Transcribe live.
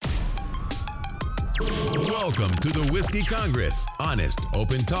Welcome to the Whiskey Congress. Honest,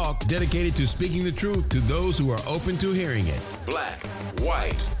 open talk dedicated to speaking the truth to those who are open to hearing it. Black,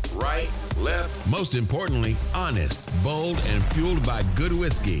 white, right, left. Most importantly, honest, bold, and fueled by good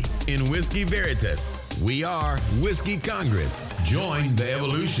whiskey. In Whiskey Veritas, we are Whiskey Congress. Join the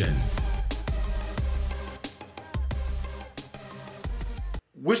evolution.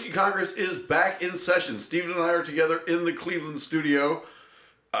 Whiskey Congress is back in session. Steven and I are together in the Cleveland studio.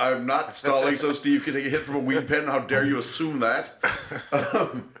 I'm not stalling so Steve can take a hit from a weed pen. How dare you assume that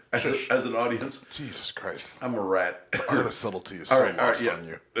as an audience? Jesus Christ. I'm a rat. The art of subtlety is so lost on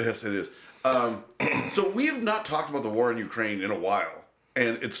you. Yes, it is. So we have not talked about the war in Ukraine in a while.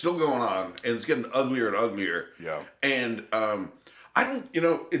 And it's still going on. And it's getting uglier and uglier. Yeah. And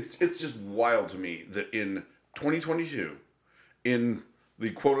it's just wild to me that in 2022, in the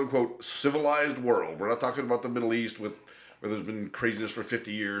quote-unquote civilized world, we're not talking about the Middle East where there's been craziness for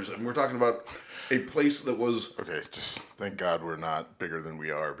 50 years, and we're talking about a place that was... Okay, just thank God we're not bigger than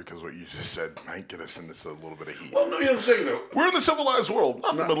we are, because what you just said might get us into a little bit of heat. Well, no, you know what I'm saying, though. We're in the civilized world,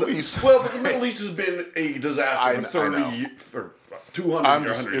 not the Middle East. Well, the Middle East has been a disaster for 200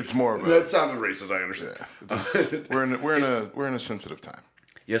 years. It's more of a... That sounded racist, I understand. Yeah, we're in a sensitive time.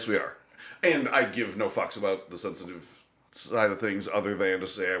 Yes, we are. And I give no fucks about the sensitive side of things other than to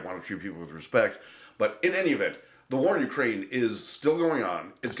say I want to treat people with respect. But in any event... The war in Ukraine is still going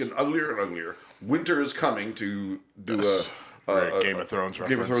on. It's getting uglier and uglier. Winter is coming to do a Game of Thrones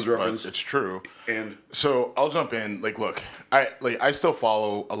reference. But it's true. And so I'll jump in. Look, I still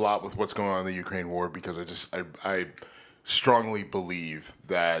follow a lot with what's going on in the Ukraine war, because I strongly believe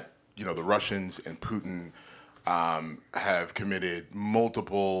that the Russians and Putin have committed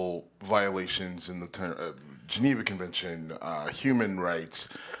multiple violations in the Geneva Convention, human rights,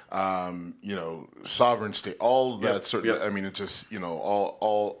 sovereign state, all that sort of. I mean, it's just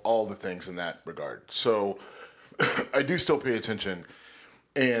all the things in that regard. So I do still pay attention,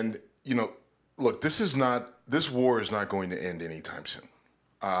 and look, this war is not going to end anytime soon.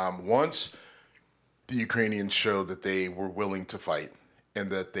 Once the Ukrainians showed that they were willing to fight and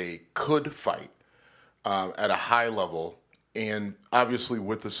that they could fight at a high level, and obviously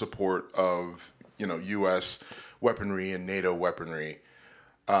with the support of U.S. weaponry and NATO weaponry,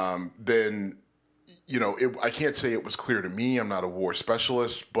 then, I can't say it was clear to me. I'm not a war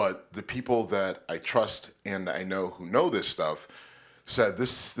specialist, but the people that I trust and I know who know this stuff said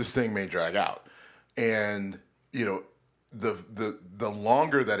this thing may drag out. And, the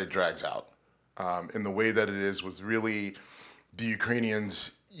longer that it drags out, in the way that it is with really the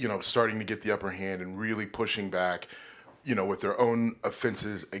Ukrainians, starting to get the upper hand and really pushing back, with their own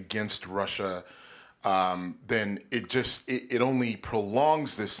offenses against Russia, then it only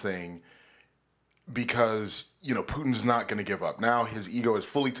prolongs this thing, because Putin's not going to give up. Now his ego is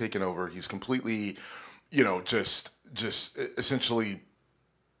fully taken over. He's completely, just essentially,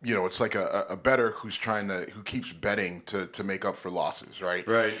 it's like a bettor who keeps betting to make up for losses, right?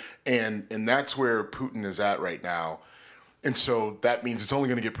 Right. And that's where Putin is at right now. And so that means it's only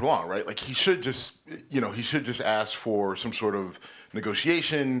going to get prolonged, right? Like he should just ask for some sort of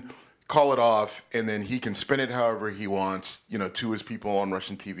negotiation, call it off, and then he can spin it however he wants, to his people on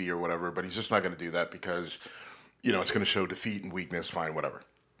Russian TV or whatever. But he's just not going to do that, because, it's going to show defeat and weakness. Fine, whatever.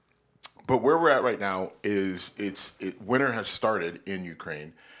 But where we're at right now is winter has started in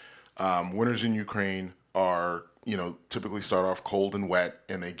Ukraine. Winters in Ukraine are, typically start off cold and wet,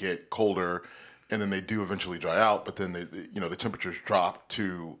 and they get colder, and then they do eventually dry out. But then the temperatures drop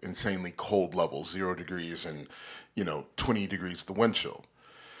to insanely cold levels, 0 degrees and 20 degrees with the wind chill.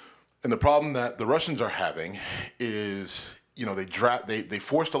 And the problem that the Russians are having is, they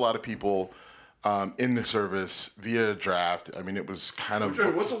forced a lot of people in the service via draft. I mean, it was kind of...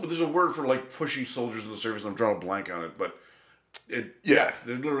 There's a word for, pushing soldiers in the service, and I'm drawing a blank on it, but... They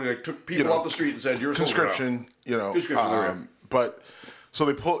literally took people off the street and said, you're a soldier conscription, Conscription, but... So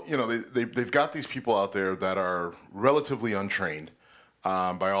they pull, they've got these people out there that are relatively untrained,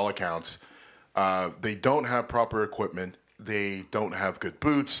 by all accounts. They don't have proper equipment. They don't have good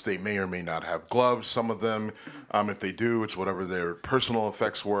boots. They may or may not have gloves, some of them. If they do, it's whatever their personal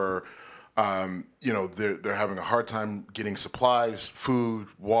effects were. They're having a hard time getting supplies, food,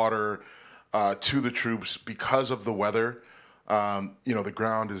 water, to the troops because of the weather. The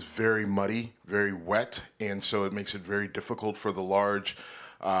ground is very muddy, very wet, and so it makes it very difficult for the large,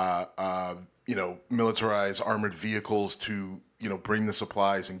 militarized armored vehicles to, bring the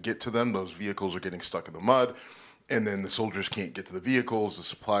supplies and get to them. Those vehicles are getting stuck in the mud, and then the soldiers can't get to the vehicles. The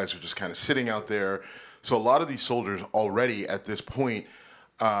supplies are just kind of sitting out there. So a lot of these soldiers already at this point,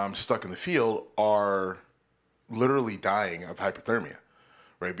 stuck in the field, are literally dying of hypothermia,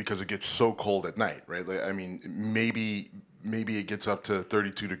 right? Because it gets so cold at night, right? Like, I mean, maybe it gets up to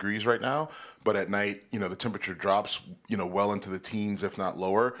 32 degrees right now, but at night, the temperature drops, well into the teens, if not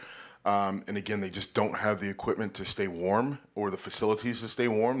lower. And again, they just don't have the equipment to stay warm or the facilities to stay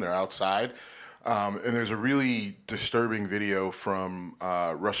warm. They're outside. And there's a really disturbing video from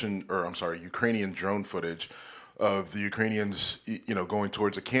Ukrainian drone footage of the Ukrainians, going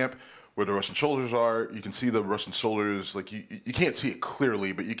towards a camp where the Russian soldiers are. You can see the Russian soldiers, like you can't see it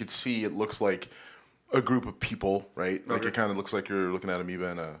clearly, but you can see it looks like a group of people, right? Like it kind of looks like you're looking at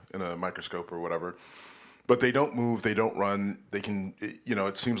amoeba in a microscope or whatever. But they don't move, they don't run. They can,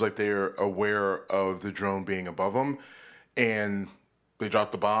 it seems like they're aware of the drone being above them, and they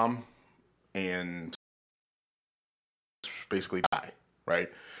drop the bomb and basically die, right?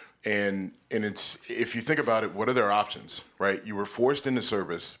 And it's, if you think about it, what are their options, right? You were forced into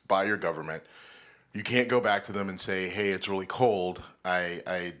service by your government. You can't go back to them and say, hey, it's really cold.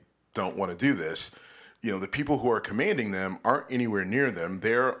 I don't want to do this. The people who are commanding them aren't anywhere near them.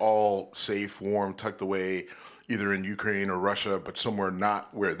 They're all safe, warm, tucked away, either in Ukraine or Russia, but somewhere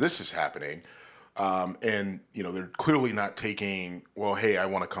not where this is happening. And they're clearly not taking, well, hey, I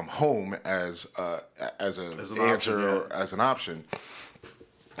want to come home as an answer option, or as an option.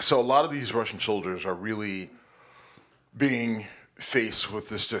 So a lot of these Russian soldiers are really being faced with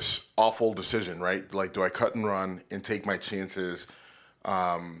this just awful decision, right? Like, do I cut and run and take my chances,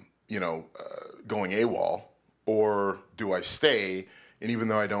 going AWOL, or do I stay? And even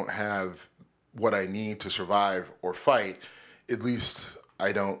though I don't have what I need to survive or fight, at least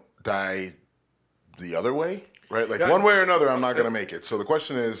I don't die the other way, right? Like one way or another, I'm not going to make it. So the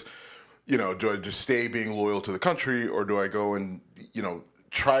question is, do I just stay being loyal to the country, or do I go and,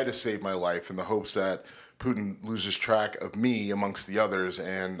 try to save my life in the hopes that Putin loses track of me amongst the others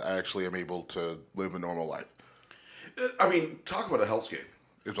and I actually am able to live a normal life? I mean, talk about a hellscape.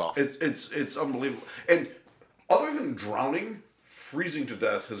 It's awful. It's unbelievable. And other than drowning, freezing to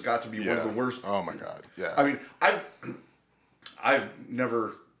death has got to be one of the worst. Oh my God. Yeah. I mean, I've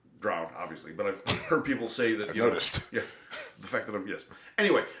never drowned, obviously, but I've heard people say that. I've noticed. Yeah. The fact that yes.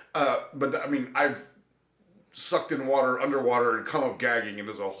 Anyway, but I mean, I've sucked in water underwater and come up gagging, and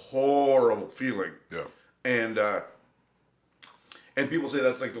it's a horrible feeling. Yeah. And people say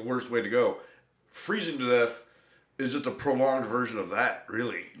that's like the worst way to go. Freezing to death is just a prolonged version of that,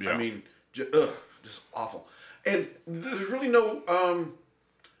 really. Yeah. I mean, just awful. And there's really no,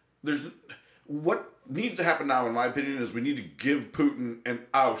 what needs to happen now, in my opinion, is we need to give Putin an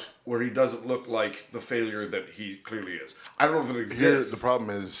out where he doesn't look like the failure that he clearly is. I don't know if it exists. Here, the problem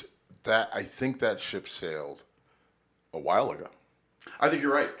is that I think that ship sailed a while ago. I think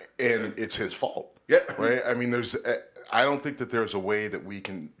you're right. And it's his fault. Yeah. Right? I mean, I don't think that there's a way that we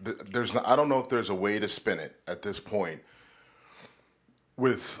can, I don't know if there's a way to spin it at this point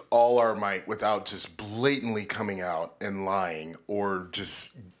with all our might without just blatantly coming out and lying or just,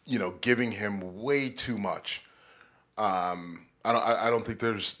 giving him way too much. I don't think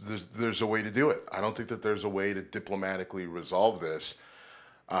there's a way to do it. I don't think that there's a way to diplomatically resolve this,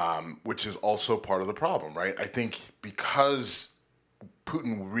 which is also part of the problem, right? I think because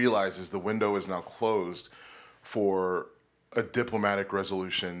Putin realizes the window is now closed for a diplomatic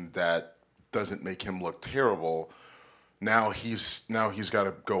resolution that doesn't make him look terrible. Now he's got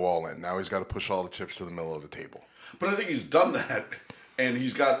to go all in. Now he's got to push all the chips to the middle of the table. But I think he's done that, and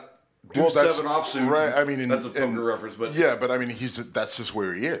he's got Deuce 7 off soon. Right. I mean, that's a poker reference, but yeah. But I mean, that's just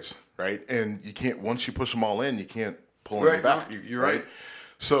where he is, right? And you can't, once you push him all in, you can't pull him back. No, you're right.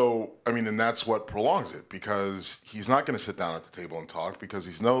 So, I mean, and that's what prolongs it, because he's not going to sit down at the table and talk, because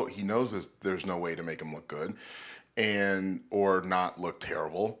he knows that there's no way to make him look good or not look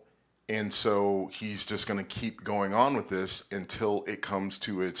terrible. And so he's just going to keep going on with this until it comes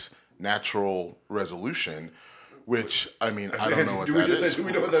to its natural resolution, which, I mean, I don't know what that is. Do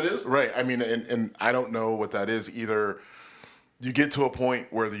we know what that is? Right. I mean, and I don't know what that is either. You get to a point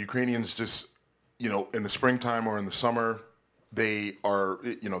where the Ukrainians just, in the springtime or in the summer, they are,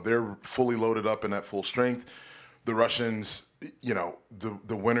 they're fully loaded up and at full strength. The Russians, the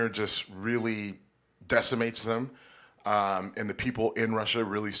winter just really decimates them. And the people in Russia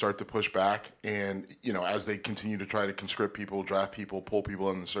really start to push back. And, as they continue to try to conscript people, draft people, pull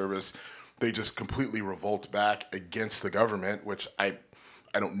people in the service, they just completely revolt back against the government, which I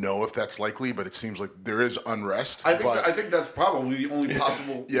don't know if that's likely, but it seems like there is unrest. I think that's probably the only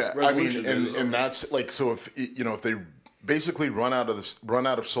possible resolution. I mean, and that's like, so if they basically run out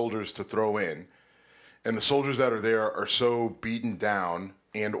of soldiers to throw in, and the soldiers that are there are so beaten down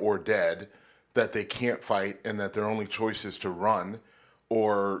and or dead that they can't fight, and that their only choice is to run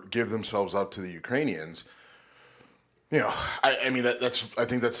or give themselves up to the Ukrainians, I mean I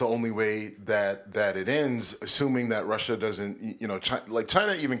think that's the only way that it ends, assuming that Russia doesn't,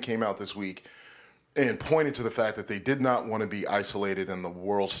 China even came out this week and pointed to the fact that they did not want to be isolated in the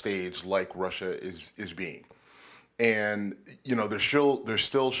world stage like Russia is being. And, they're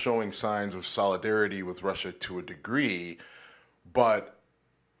still showing signs of solidarity with Russia to a degree, but,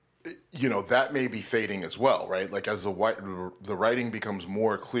 that may be fading as well, right? Like as the writing becomes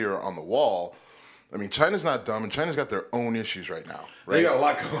more clear on the wall. I mean, China's not dumb, and China's got their own issues right now, right? They got a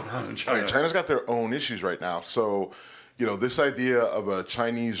lot going on in China. Right, China's got their own issues right now. So, this idea of a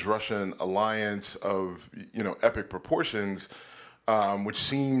Chinese-Russian alliance of, epic proportions, which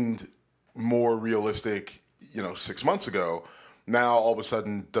seemed more realistic, 6 months ago, now all of a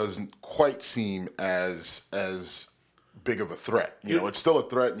sudden doesn't quite seem as big of a threat. It's still a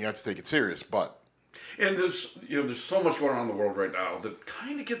threat, and you have to take it serious, but... And there's so much going on in the world right now that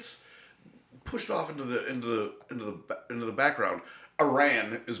kind of gets pushed off into the background.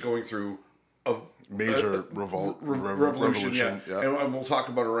 Iran is going through a major revolution. Yeah. And we'll talk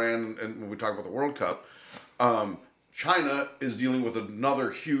about Iran and when we talk about the World Cup. China is dealing with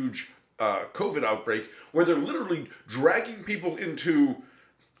another huge COVID outbreak where they're literally dragging people into,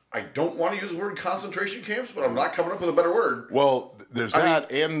 I don't want to use the word concentration camps, but I'm not coming up with a better word. Well, there's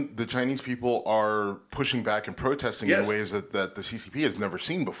and the Chinese people are pushing back and protesting in ways that the CCP has never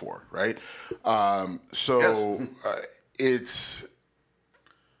seen before, right? It's,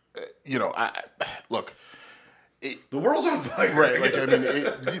 look. The world's on fire. Right,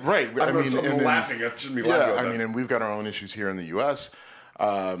 I'm laughing. I shouldn't be laughing about that. And we've got our own issues here in the U.S.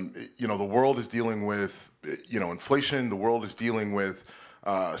 The world is dealing with, inflation. The world is dealing with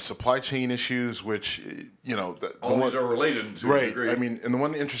supply chain issues, which, all these are related to a degree. I mean, and the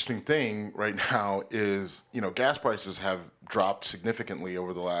one interesting thing right now is, gas prices have dropped significantly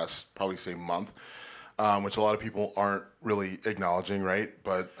over the last, probably say, month, which a lot of people aren't really acknowledging, right?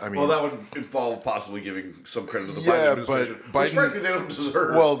 But, I mean... Well, that would involve possibly giving some credit to the Biden administration, which frankly they don't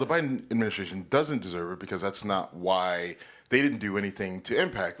deserve. Well, the Biden administration doesn't deserve it because that's not why... They didn't do anything to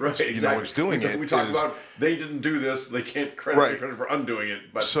impact this. Right, exactly. What's doing it we talk about they didn't do this. They can't credit for undoing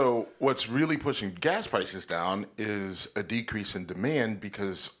it. But so what's really pushing gas prices down is a decrease in demand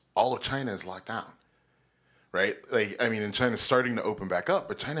because all of China is locked down, right? And China's starting to open back up,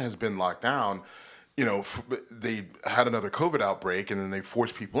 but China has been locked down. They had another COVID outbreak, and then they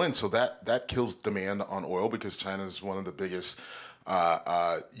forced people in. So that kills demand on oil because China is one of the biggest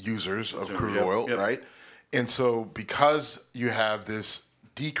users of crude oil, right? And so because you have this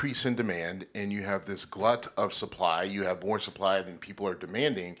decrease in demand and you have this glut of supply, you have more supply than people are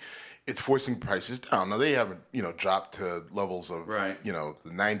demanding, it's forcing prices down. Now, they haven't, dropped to levels of, the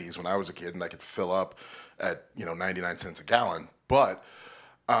 90s when I was a kid and I could fill up at, 99 cents a gallon. But,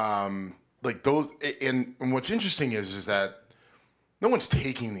 those, and what's interesting is that no one's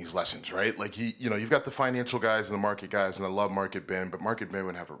taking these lessons, right? Like, you've got the financial guys and the market guys, and I love Market Ben, but Market Ben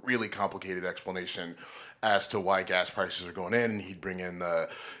would have a really complicated explanation as to why gas prices are going in, and he'd bring in the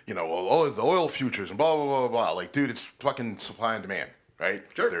oil futures and blah, blah, blah, blah, blah. Like, dude, it's fucking supply and demand, right?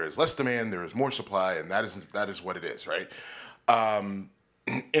 Sure. There is less demand, there is more supply, and that is what it is, right?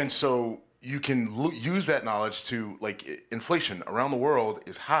 And so you can use that knowledge to, inflation around the world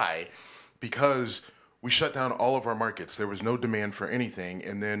is high because we shut down all of our markets. There was no demand for anything,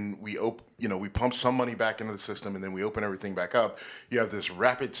 and then we pump some money back into the system, and then we open everything back up. You have this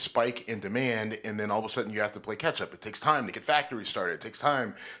rapid spike in demand, and then all of a sudden you have to play catch up. It takes time to get factories started. It takes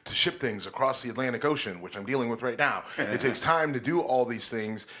time to ship things across the Atlantic Ocean, which I'm dealing with right now. It takes time to do all these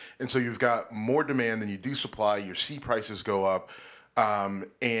things, and so you've got more demand than you do supply. Your C prices go up,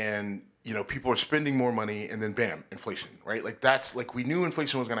 and people are spending more money, and then bam, inflation, right? We knew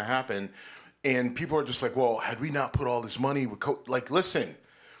inflation was going to happen. And people are just like, well, had we not put all this money with listen,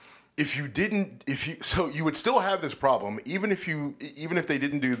 so you would still have this problem, even if they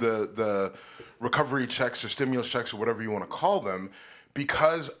didn't do the recovery checks or stimulus checks or whatever you want to call them,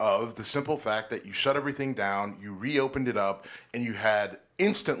 because of the simple fact that you shut everything down, you reopened it up, and you had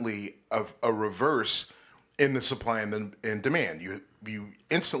instantly a reverse in the supply and demand. You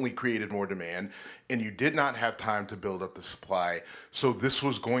instantly created more demand, and you did not have time to build up the supply. So this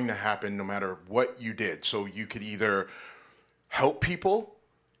was going to happen no matter what you did. So you could either help people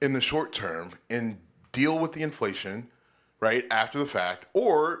in the short term and deal with the inflation, right, after the fact,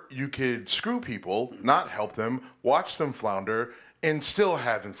 or you could screw people, not help them, watch them flounder, and still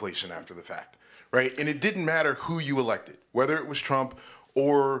have inflation after the fact, right? And it didn't matter who you elected, whether it was Trump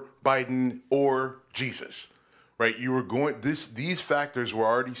or Biden or Jesus. Right, you were these factors were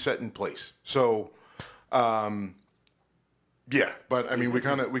already set in place. So, Yeah, but I mean, we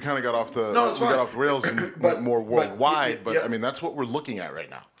kind of got off the rails and went more worldwide. But I mean, that's what we're looking at right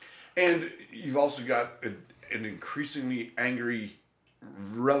now. And you've also got an increasingly angry,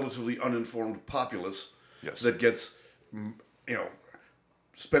 relatively uninformed populace that gets,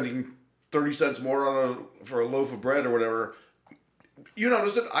 spending 30 cents more for a loaf of bread or whatever. You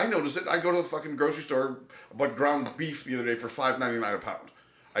notice it. I notice it. I go to the fucking grocery store, bought ground beef the other day for $5.99 a pound.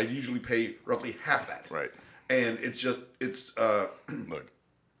 I usually pay roughly half that. Right. And it's look,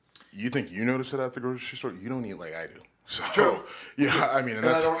 you think you notice it at the grocery store? You don't eat like I do. So, true. Yeah, I mean,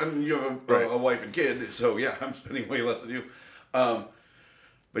 and you have a wife and kid, so yeah, I'm spending way less than you.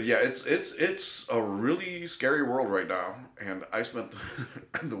 But yeah, it's a really scary world right now, and I spent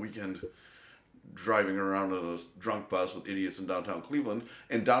the weekend driving around on a drunk bus with idiots in downtown Cleveland,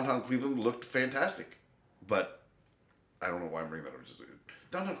 and downtown Cleveland looked fantastic. But I don't know why I'm bringing that up.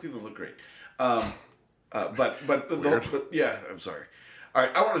 Downtown Cleveland looked great. But yeah, I'm sorry. All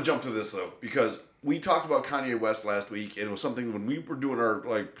right, I want to jump to this though, because we talked about Kanye West last week, and it was something when we were doing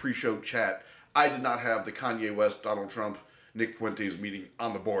our pre-show chat, I did not have the Kanye West, Donald Trump, Nick Fuentes meeting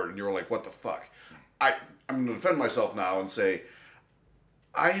on the board, and you were like, what the fuck? I'm going to defend myself now and say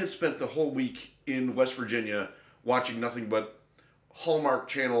I had spent the whole week in West Virginia watching nothing but Hallmark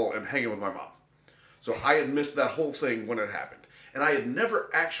Channel and hanging with my mom. So I had missed that whole thing when it happened. And I had never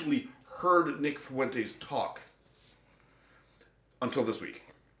actually heard Nick Fuentes talk until this week.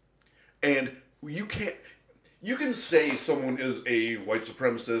 And you can say someone is a white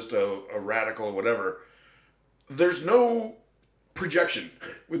supremacist, a radical, or whatever. There's no projection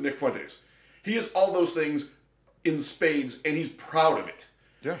with Nick Fuentes. He is all those things in spades, and he's proud of it.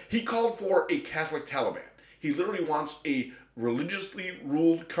 Yeah. He called for a Catholic Taliban. He literally wants a religiously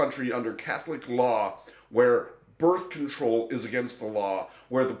ruled country under Catholic law where birth control is against the law,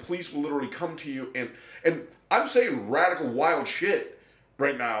 where the police will literally come to you and I'm saying radical wild shit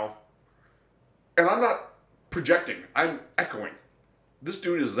right now, and I'm not projecting, I'm echoing. This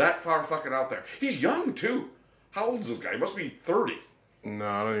dude is that far fucking out there. He's young too. How old is this guy? He must be 30. No,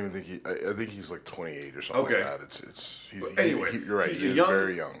 I don't even think I think he's like 28 or something like that. Anyway, you're right. He's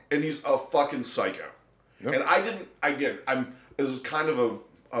very young. And he's a fucking psycho. Yep. And this is kind of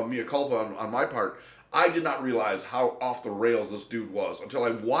a mea culpa on my part. I did not realize how off the rails this dude was until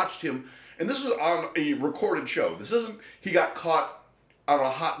I watched him. And this was on a recorded show. This isn't he got caught on a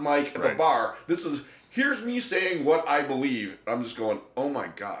hot mic at the bar. This is, here's me saying what I believe. I'm just going, oh my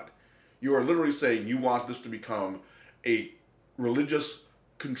God. You are literally saying you want this to become a religious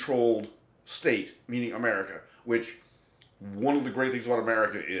controlled state, meaning America, which one of the great things about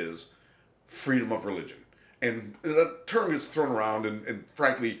America is freedom of religion. And that term gets thrown around and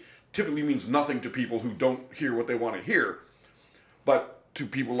frankly typically means nothing to people who don't hear what they want to hear. But to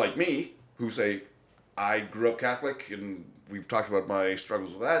people like me who say, I grew up Catholic and we've talked about my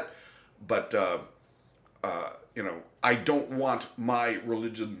struggles with that, but I don't want my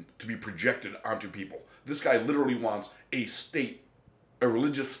religion to be projected onto people. This guy literally wants a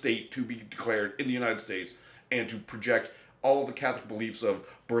religious state to be declared in the United States and to project all the Catholic beliefs of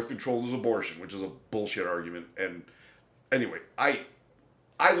birth control is abortion, which is a bullshit argument. And anyway, I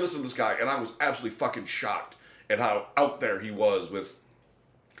listened to this guy and I was absolutely fucking shocked at how out there he was with,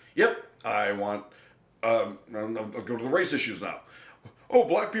 I want, I'll go to the race issues now. Oh,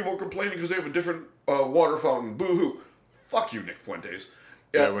 black people are complaining because they have a different water fountain. Boo-hoo. Fuck you, Nick Fuentes.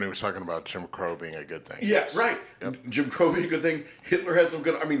 Yeah, when he was talking about Jim Crow being a good thing. Yeah, right. Yep. Jim Crow being a good thing. Hitler has some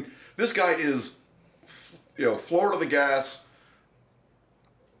good... I mean, this guy is, floor to the gas.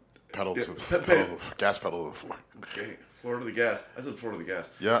 Gas pedal to the floor. Okay, floor to the gas. I said floor to the gas.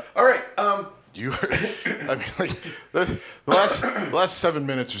 Yeah. All right. I mean, like the last 7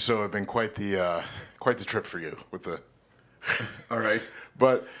 minutes or so have been quite the trip for you with the. All right.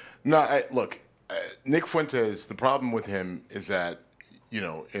 But no, look, Nick Fuentes. The problem with him is that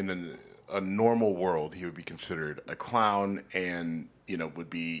in a normal world, he would be considered a clown and would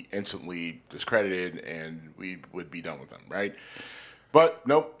be instantly discredited, and we would be done with him, right? But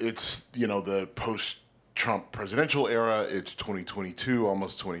nope, it's the post-Trump presidential era. It's 2022,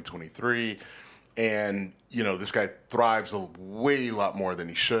 almost 2023. And, this guy thrives a lot more than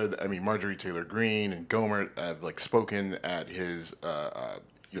he should. I mean, Marjorie Taylor Greene and Gohmert have, spoken at his,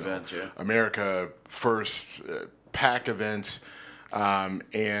 events, America First PAC events.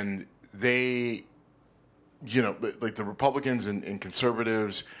 And they, like the Republicans and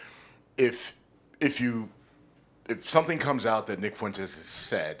conservatives, if something comes out that Nick Fuentes has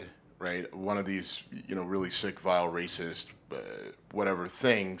said, right, one of these, really sick, vile, racist, whatever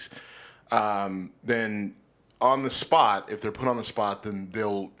things, then on the spot, if they're put on the spot, then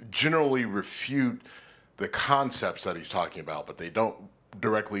they'll generally refute the concepts that he's talking about, but they don't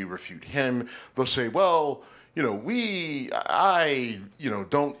directly refute him. They'll say, well, I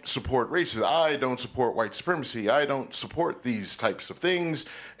don't support racism. I don't support white supremacy. I don't support these types of things,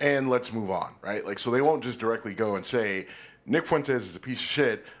 and let's move on, right? Like, so they won't just directly go and say, Nick Fuentes is a piece of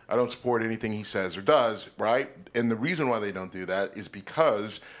shit. I don't support anything he says or does, right? And the reason why they don't do that is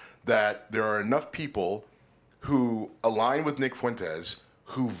because that there are enough people who align with Nick Fuentes,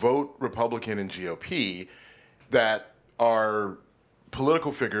 who vote Republican and GOP, that are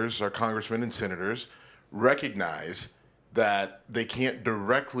political figures, our congressmen and senators, recognize that they can't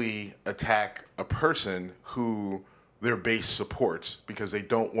directly attack a person who their base supports because they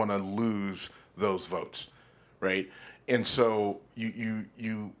don't want to lose those votes, right? And so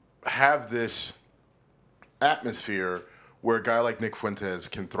you have this atmosphere where a guy like Nick Fuentes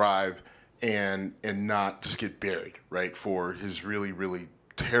can thrive and not just get buried, right, for his really, really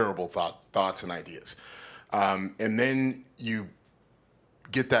terrible thoughts and ideas. And then you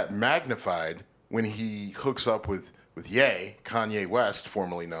get that magnified when he hooks up with Ye, Kanye West,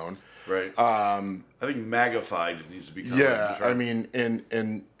 formerly known. Right. I think magnified needs to be. Yeah, I mean,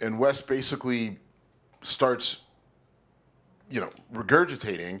 and West basically starts,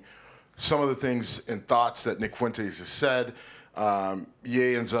 regurgitating some of the things and thoughts that Nick Fuentes has said.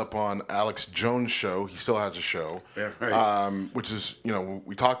 Ye ends up on Alex Jones' show. He still has a show, yeah, right. Which is,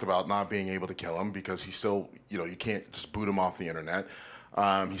 we talked about not being able to kill him because he still, you can't just boot him off the internet.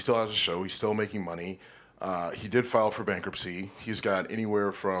 He still has a show. He's still making money. He did file for bankruptcy. He's got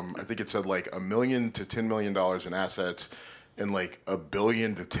anywhere from, I think it said like $1 million to $10 million in assets and like $1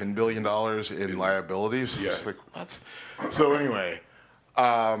 billion to $10 billion in liabilities. Yeah. It's like, what? So anyway,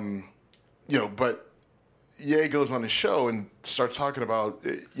 but Ye goes on his show and starts talking about,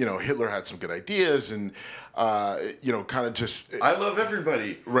 Hitler had some good ideas and, kind of just. I love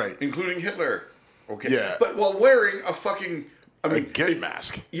everybody. Right. Including Hitler. Okay. Yeah. But while wearing a fucking. A gay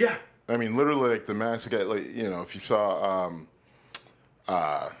mask. Yeah. I mean, literally, like the mask. Like, if you saw.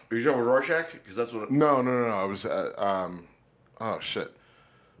 Are you talking about Rorschach? Because that's what. No. I was. Oh shit.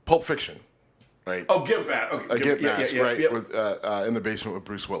 Pulp Fiction, right? Oh, Gimp Mask. Okay. A Gimp Mask, right? Yeah. With in the basement with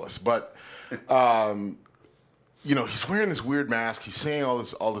Bruce Willis, but. He's wearing this weird mask. He's saying all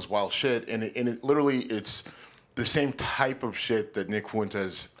this wild shit, and it literally it's the same type of shit that Nick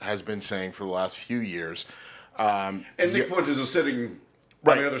Fuentes has been saying for the last few years. And Nick Fuentes is sitting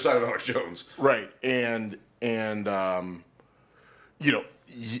right on the other side of Alex Jones. Right. And Kanye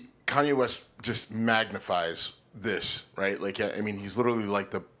West just magnifies this, right? Like, I mean, he's literally like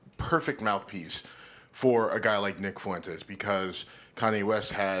the perfect mouthpiece for a guy like Nick Fuentes because Kanye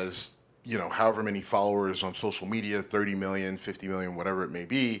West has, however many followers on social media, 30 million, 50 million, whatever it may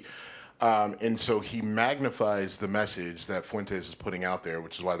be. And so he magnifies the message that Fuentes is putting out there,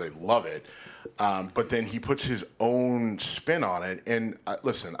 which is why they love it. But then he puts his own spin on it. And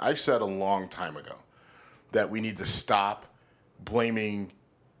listen, I said a long time ago that we need to stop blaming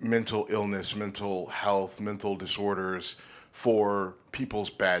mental illness, mental health, mental disorders for people's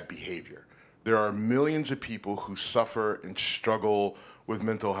bad behavior. There are millions of people who suffer and struggle with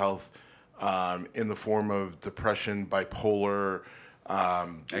mental health in the form of depression, bipolar,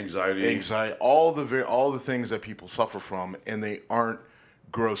 anxiety, all the things that people suffer from, and they aren't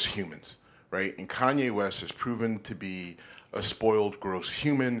gross humans, right? And Kanye West has proven to be a spoiled, gross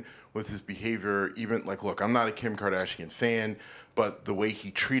human with his behavior. Even like, look, I'm not a Kim Kardashian fan, but the way he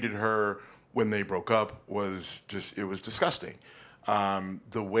treated her when they broke up was it was disgusting.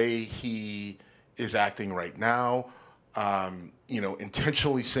 The way he is acting right now,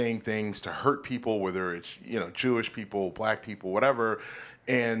 intentionally saying things to hurt people, whether it's, Jewish people, black people, whatever.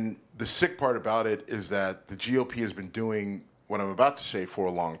 And the sick part about it is that the GOP has been doing what I'm about to say for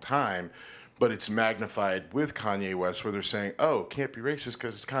a long time, but it's magnified with Kanye West, where they're saying, "Oh, can't be racist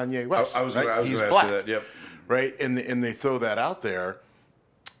because it's Kanye West." I was going to ask black, you that. Yep. Right, and they throw that out there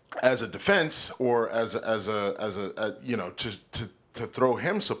as a defense or as to throw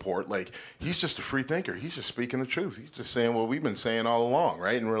him support. Like, he's just a free thinker. He's just speaking the truth. He's just saying what we've been saying all along,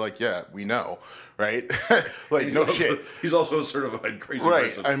 right? And we're like, yeah, we know, right? Like, shit. He's also a certified crazy Right.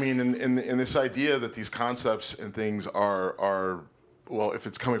 person. I mean, in this idea that these concepts and things are well, if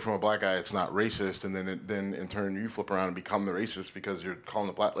it's coming from a black guy, it's not racist, and then in turn you flip around and become the racist because you're calling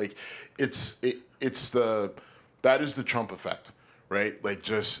the black. Like, that is the Trump effect, right? Like,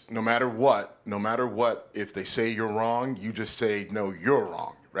 just no matter what, if they say you're wrong, you just say no, you're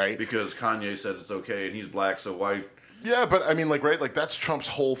wrong, right? Because Kanye said it's okay, and he's black, so why? Yeah, but I mean, like, right? Like, that's Trump's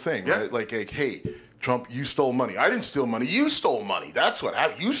whole thing, yeah. Right? Like, hey, Trump, you stole money. I didn't steal money. You stole money. That's what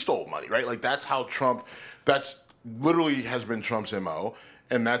happened. You stole money, right? Like, that's how Trump. That's literally has been Trump's MO.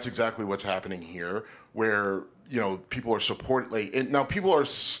 And that's exactly what's happening here, where, people are now people are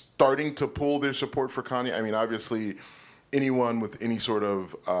starting to pull their support for Kanye. I mean, obviously, anyone with any sort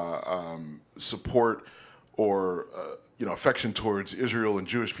of support or affection towards Israel and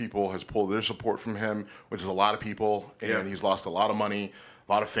Jewish people has pulled their support from him, which is a lot of people, and he's lost a lot of money,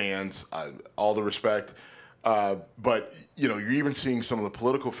 a lot of fans, all the respect. But you're even seeing some of the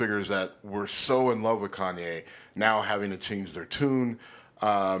political figures that were so in love with Kanye now having to change their tune.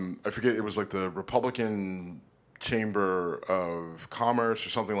 I forget, it was like the Republican Chamber of Commerce or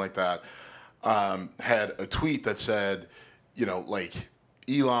something like that, had a tweet that said,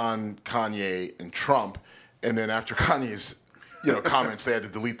 Elon, Kanye, and Trump. And then after Kanye's, comments, they had to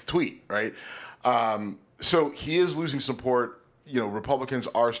delete the tweet, right? So he is losing support. Republicans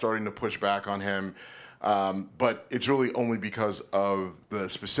are starting to push back on him. But it's really only because of the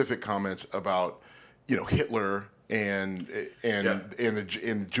specific comments about, Hitler and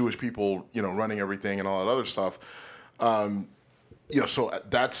Jewish people, running everything and all that other stuff. So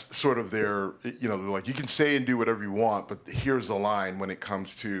that's sort of their, they're like, you can say and do whatever you want, but here's the line when it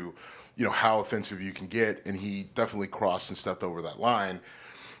comes to, how offensive you can get. And he definitely crossed and stepped over that line,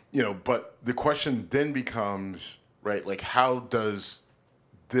 but the question then becomes, right, like, how does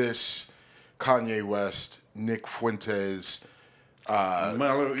this Kanye West, Nick Fuentes, Trump,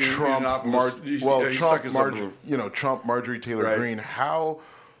 Marjorie Taylor Greene, how,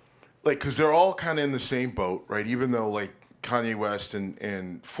 because they're all kind of in the same boat, right? Even though, Kanye West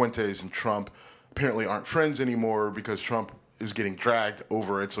and Fuentes and Trump apparently aren't friends anymore because Trump is getting dragged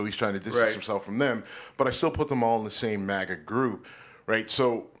over it, so he's trying to distance himself from them. But I still put them all in the same MAGA group, right?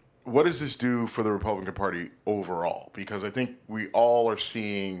 So what does this do for the Republican Party overall? Because I think we all are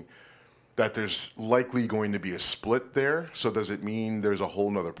seeing that there's likely going to be a split there. So does it mean there's a whole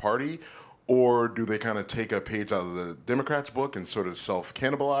nother party? Or do they kind of take a page out of the Democrats' book and sort of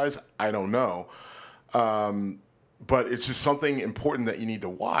self-cannibalize? I don't know. But it's just something important that you need to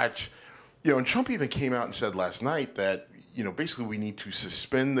watch. And Trump even came out and said last night that, basically we need to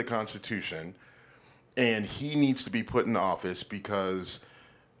suspend the Constitution and he needs to be put in office because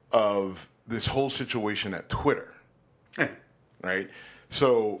of this whole situation at Twitter, right?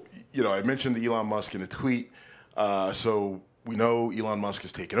 So, I mentioned Elon Musk in a tweet. So we know Elon Musk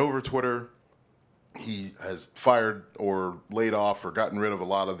has taken over Twitter. He has fired or laid off or gotten rid of a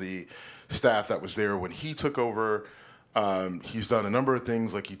lot of the staff that was there when he took over. He's done a number of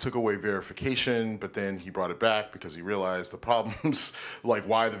things, like he took away verification, but then he brought it back because he realized the problems, like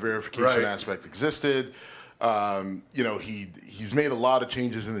why the verification aspect existed. He's made a lot of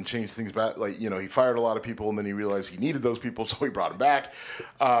changes and then changed things back. He fired a lot of people and then he realized he needed those people, so he brought them back.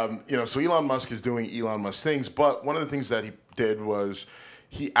 So Elon Musk is doing Elon Musk things, but one of the things that he did was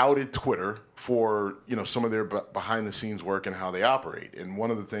he outed Twitter for, some of their behind the scenes work and how they operate. And one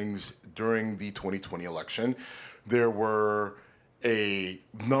of the things during the 2020 election, there were a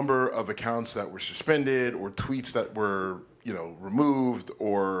number of accounts that were suspended or tweets that were, removed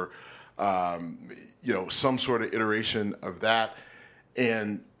or, some sort of iteration of that.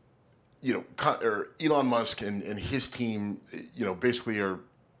 And, Elon Musk and his team, basically are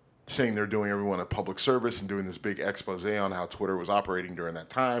saying they're doing everyone a public service and doing this big expose on how Twitter was operating during that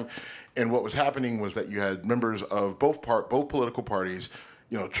time. And what was happening was that you had members of both political parties,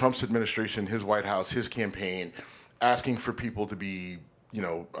 Trump's administration, his White House, his campaign, asking for people to be,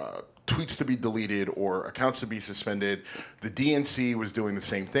 tweets to be deleted or accounts to be suspended. The DNC was doing the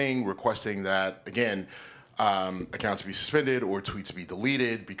same thing, requesting that, again, accounts be suspended or tweets be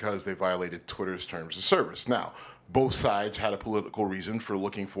deleted because they violated Twitter's terms of service. Now, both sides had a political reason for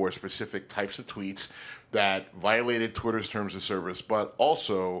looking for specific types of tweets that violated Twitter's terms of service, but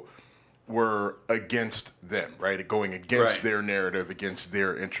also were against them, right? Going against their narrative, against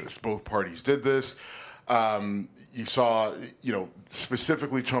their interests. Both parties did this. You saw,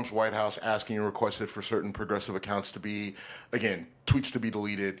 specifically Trump's White House asking and requested for certain progressive accounts to be, again, tweets to be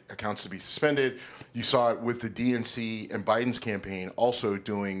deleted, accounts to be suspended. You saw it with the DNC and Biden's campaign also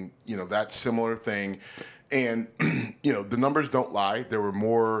doing, that similar thing. And, the numbers don't lie. There were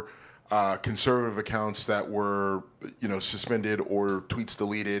more conservative accounts that were, suspended or tweets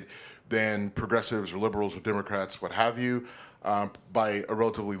deleted than progressives or liberals or Democrats, what have you, by a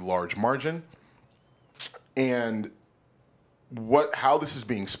relatively large margin. And how this is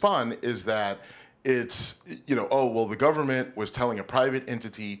being spun is that it's, the government was telling a private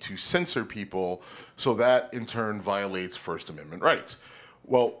entity to censor people, so that in turn violates First Amendment rights.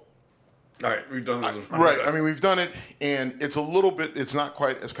 Well, all right, we've done this. We've done it, and it's not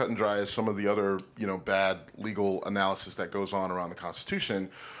quite as cut and dry as some of the other, bad legal analysis that goes on around the Constitution.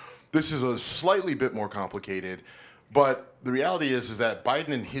 This is a slightly bit more complicated, But the reality is that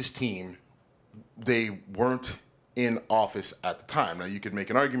Biden and his team, they weren't in office at the time. Now, you could make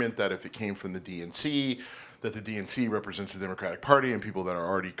an argument that if it came from the DNC, that the DNC represents the Democratic Party and people that are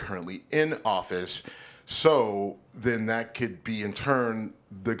already currently in office. So then that could be, in turn,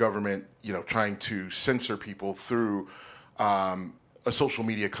 the government, trying to censor people through a social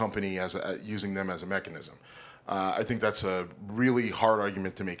media company using them as a mechanism. I think that's a really hard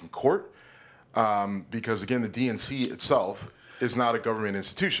argument to make in court because, again, the DNC itself is not a government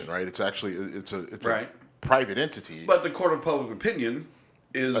institution, right? It's actually a private entity. But the court of public opinion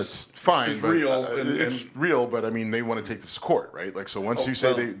is fine. It's real. It's real, but I mean, they want to take this to court, right? Like, so once you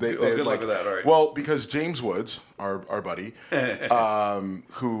say they good like, luck with that, all right. Well, because James Woods, our buddy,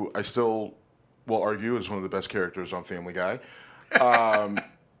 who I still will argue is one of the best characters on Family Guy,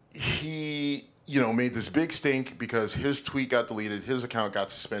 he made this big stink because his tweet got deleted, his account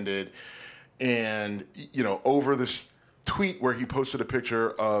got suspended, and over this tweet where he posted a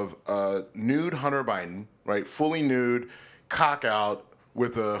picture of nude Hunter Biden, right, fully nude, cock out,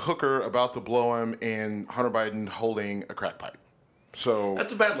 with a hooker about to blow him, and Hunter Biden holding a crack pipe. So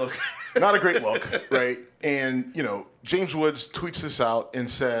that's a bad look. Not a great look, right? And James Woods tweets this out and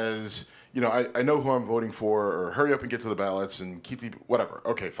says, I know who I'm voting for, or hurry up and get to the ballots and keep whatever.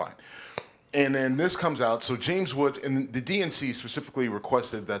 Okay, fine. And then this comes out. So James Woods and the DNC specifically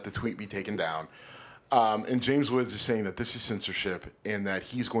requested that the tweet be taken down. And James Woods is saying that this is censorship and that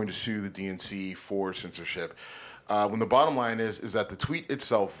he's going to sue the DNC for censorship. When the bottom line is that the tweet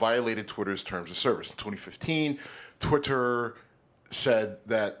itself violated Twitter's terms of service. In 2015, Twitter said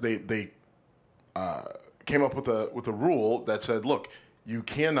that they came up with a rule that said, look, you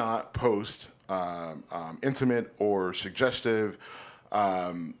cannot post intimate or suggestive,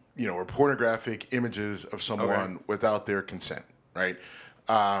 or pornographic images of someone without their consent, right?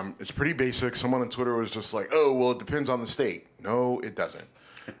 It's pretty basic. Someone on Twitter was just like, oh, well, it depends on the state. No, it doesn't.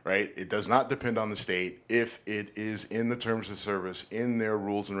 Right? It does not depend on the state if it is in the terms of service, in their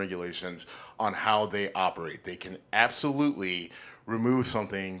rules and regulations on how they operate. They can absolutely remove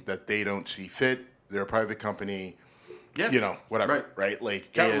something that they don't see fit. They're a private company, whatever, right?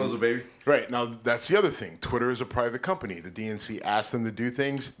 Like capitalism, baby. Right. Now, that's the other thing. Twitter is a private company. The DNC asked them to do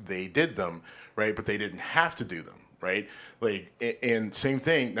things. They did them, right? But they didn't have to do them, right? Like, and same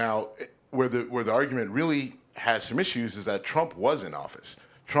thing. Now, where the argument really has some issues is that Trump was in office.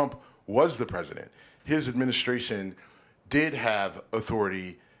 Trump was the president. His administration did have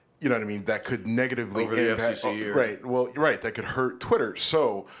authority, that could negatively over the FCC. Right. Well, right. That could hurt Twitter.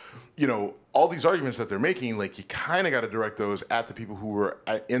 So, all these arguments that they're making, like, you kind of got to direct those at the people who were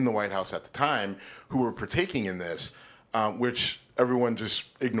in the White House at the time who were partaking in this, which everyone just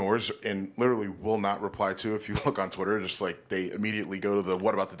ignores and literally will not reply to. If you look on Twitter, just like they immediately go to the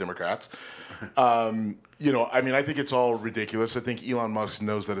what about the Democrats? I think it's all ridiculous. I think Elon Musk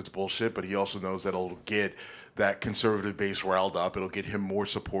knows that it's bullshit, but he also knows that it'll get that conservative base riled up. It'll get him more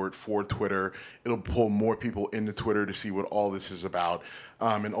support for Twitter. It'll pull more people into Twitter to see what all this is about,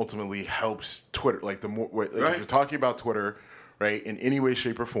 and ultimately helps Twitter. Like, if you're talking about Twitter, right, in any way,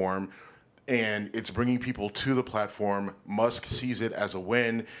 shape, or form, and it's bringing people to the platform, Musk sees it as a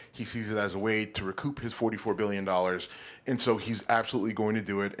win. He sees it as a way to recoup his $44 billion. And so he's absolutely going to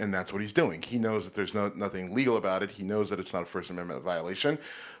do it, and that's what he's doing. He knows that there's nothing legal about it. He knows that it's not a First Amendment violation,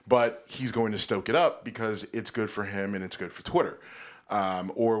 but he's going to stoke it up because it's good for him and it's good for Twitter.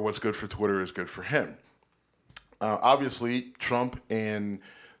 Or what's good for Twitter is good for him. Obviously, Trump and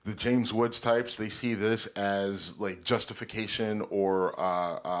the James Woods types, they see this as like justification or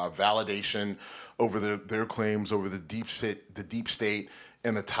validation over their claims over the deep state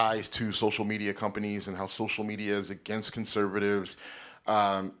and the ties to social media companies and how social media is against conservatives,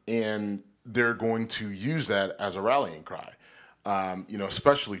 and they're going to use that as a rallying cry,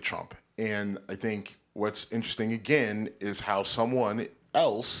 especially Trump. And I think what's interesting again is how someone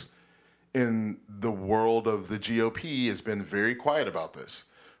else in the world of the GOP has been very quiet about this.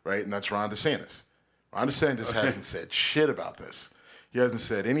 Right, and that's Ron DeSantis. Ron DeSantis hasn't said shit about this. He hasn't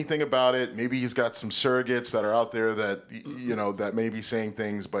said anything about it. Maybe he's got some surrogates that are out there that that may be saying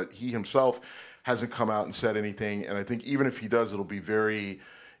things, but he himself hasn't come out and said anything. And I think even if he does, it'll be very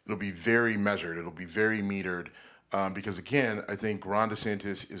measured. It'll be very metered, because again, I think Ron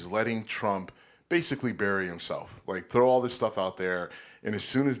DeSantis is letting Trump basically bury himself. Like, throw all this stuff out there, and as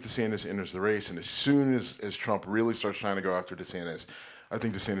soon as DeSantis enters the race, and as soon as Trump really starts trying to go after DeSantis, I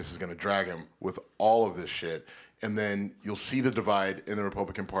think DeSantis is going to drag him with all of this shit, and then you'll see the divide in the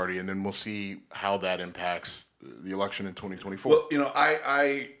Republican Party, and then we'll see how that impacts the election in 2024. Well,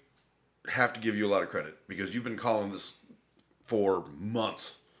 I have to give you a lot of credit because you've been calling this for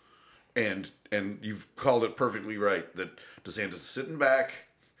months, And you've called it perfectly right that DeSantis is sitting back,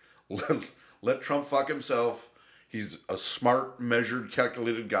 let Trump fuck himself. He's a smart, measured,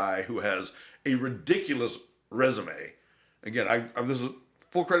 calculated guy who has a ridiculous resume. Again, this is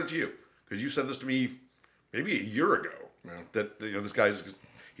full credit to you because you said this to me maybe a year ago. Yeah. That this guy's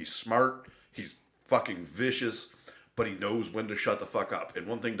he's smart, he's fucking vicious, but he knows when to shut the fuck up. And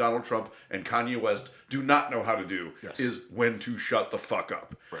one thing Donald Trump and Kanye West do not know how to do is when to shut the fuck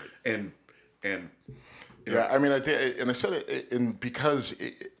up. Right. And I mean, I said it, and because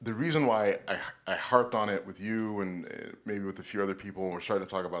the reason why I harped on it with you and maybe with a few other people, and we're starting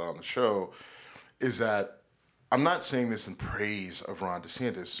to talk about it on the show, is that I'm not saying this in praise of Ron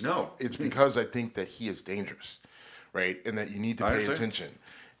DeSantis. No, it's because I think that he is dangerous, right, and that you need to pay attention,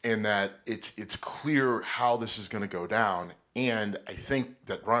 and that it's clear how this is going to go down. And I think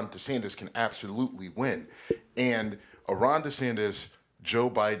that Ron DeSantis can absolutely win, and a Ron DeSantis Joe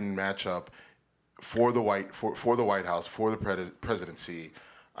Biden matchup for the White House, for the presidency,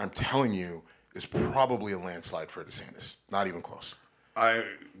 I'm telling you, is probably a landslide for DeSantis. Not even close. I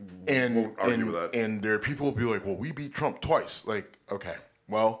won't argue with that. And there are people who will be like, well, we beat Trump twice. Like, okay,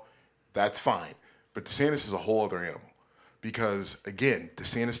 well, that's fine. But DeSantis is a whole other animal. Because, again,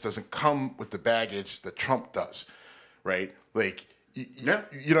 DeSantis doesn't come with the baggage that Trump does, right? Like, you know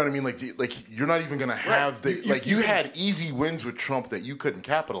what I mean? Like you're not even going to have you had easy wins with Trump that you couldn't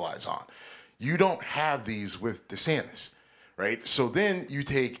capitalize on. You don't have these with DeSantis, right? So then you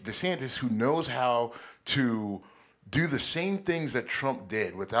take DeSantis, who knows how to do the same things that Trump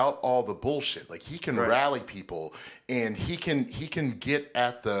did without all the bullshit. Like he can rally people, and he can get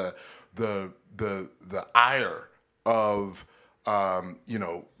at the ire of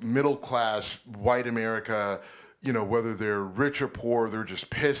middle class white America. Whether they're rich or poor, they're just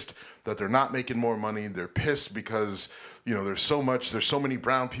pissed that they're not making more money. They're pissed because, there's so many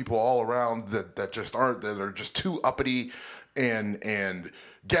brown people all around that are just too uppity, and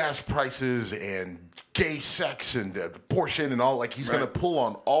gas prices and gay sex and abortion and all. Like he's going to pull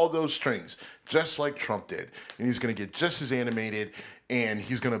on all those strings just like Trump did. And he's going to get just as animated, and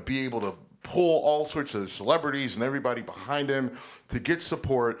he's going to be able to pull all sorts of celebrities and everybody behind him to get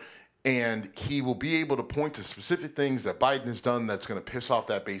support. And he will be able to point to specific things that Biden has done that's going to piss off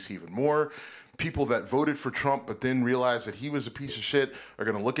that base even more. People that voted for Trump but then realized that he was a piece of shit are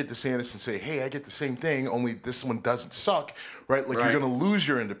going to look at DeSantis and say, hey, I get the same thing, only this one doesn't suck, right? Like you're going to lose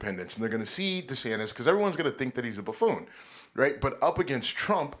your independence, and they're going to see DeSantis because everyone's going to think that he's a buffoon, right? But up against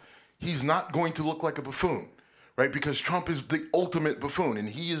Trump, he's not going to look like a buffoon. Right, because Trump is the ultimate buffoon, and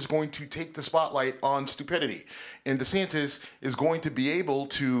he is going to take the spotlight on stupidity. And DeSantis is going to be able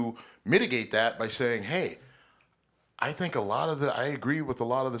to mitigate that by saying, hey, I think I agree with a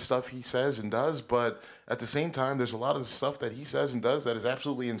lot of the stuff he says and does, but at the same time, there's a lot of the stuff that he says and does that is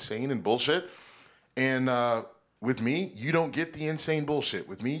absolutely insane and bullshit. And with me, you don't get the insane bullshit.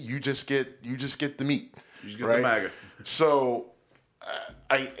 With me, you just get the meat. You just get the MAGA. So...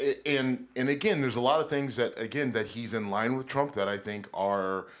 and again, there's a lot of things that he's in line with Trump that I think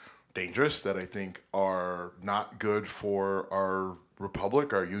are dangerous, that I think are not good for our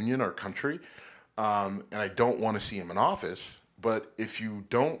republic, our union, our country, and I don't want to see him in office. But if you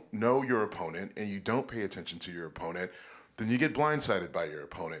don't know your opponent and you don't pay attention to your opponent, then you get blindsided by your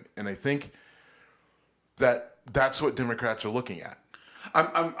opponent. And I think that's what Democrats are looking at.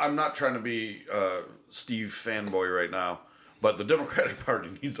 I'm not trying to be Steve fanboy right now. But the Democratic Party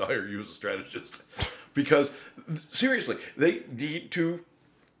needs to hire you as a strategist because, seriously, they need to.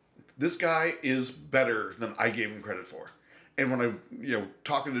 This guy is better than I gave him credit for. And when I,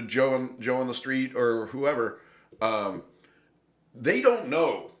 talking to Joe on the street or whoever, they don't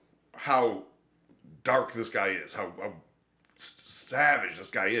know how dark this guy is, how savage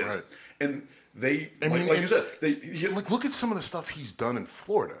this guy is, and you said, look at some of the stuff he's done in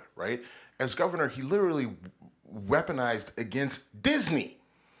Florida, right? As governor, he literally weaponized against Disney.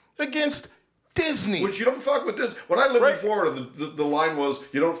 Which you don't fuck with this. When I lived in Florida, the line was,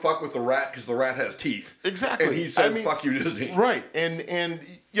 you don't fuck with the rat because the rat has teeth. Exactly. And he said, fuck you, Disney. Right. And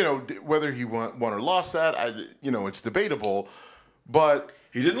whether he won or lost that, it's debatable. But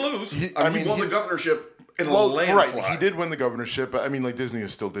he didn't lose. He won the governorship in a landslide. Right. He did win the governorship. But, Disney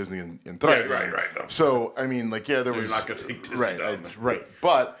is still Disney in thriving. Yeah, right. Though. So, there was... You're not going to take Disney down. Right.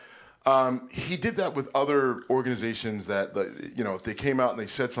 But... he did that with other organizations that, if they came out and they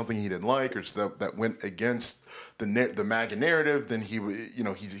said something he didn't like or stuff that went against the MAGA narrative, then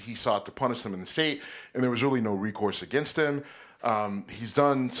he sought to punish them in the state, and there was really no recourse against him. He's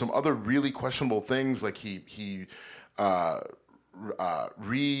done some other really questionable things, like he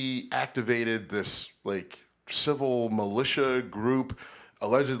reactivated this civil militia group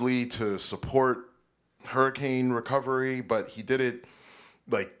allegedly to support hurricane recovery, but he did it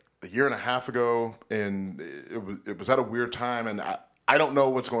like a year and a half ago, and it was at a weird time, and I don't know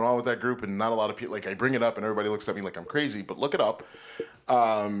what's going on with that group, and not a lot of people, like, I bring it up and everybody looks at me like I'm crazy, but look it up.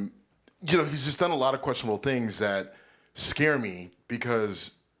 He's just done a lot of questionable things that scare me,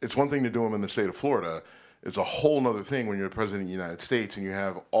 because it's one thing to do them in the state of Florida. It's a whole nother thing when you're the president of the United States and you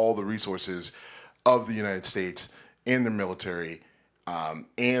have all the resources of the United States and their military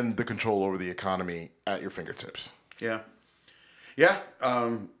and the control over the economy at your fingertips. Yeah. Yeah.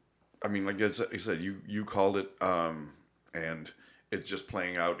 I mean, like I said, you called it, and it's just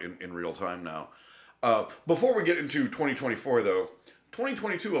playing out in real time now. Before we get into 2024, though,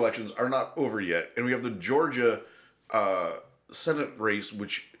 2022 elections are not over yet, and we have the Georgia Senate race,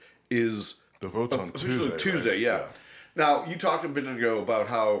 which is the votes on Tuesday. Right? Yeah. Now, you talked a bit ago about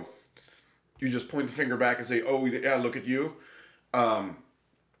how you just point the finger back and say, "Oh, yeah, look at you."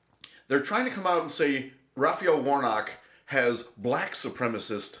 They're trying to come out and say Raphael Warnock has black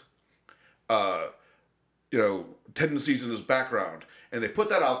supremacist tendencies in his background. And they put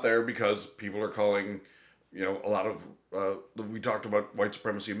that out there because people are calling, a lot of, we talked about white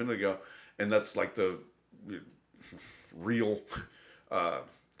supremacy a minute ago, and that's like the real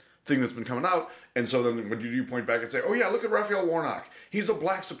thing that's been coming out. And so then when you point back and say, oh yeah, look at Raphael Warnock. He's a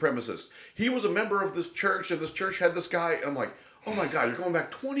black supremacist. He was a member of this church, and this church had this guy. And I'm like, oh my God, you're going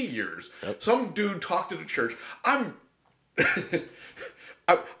back 20 years. Yep. Some dude talked at a church. I'm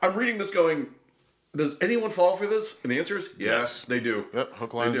reading this going, does anyone fall for this? And the answer is yes, they do. Yep,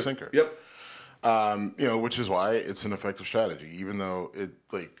 hook, line, and sinker. Yep. Which is why it's an effective strategy, even though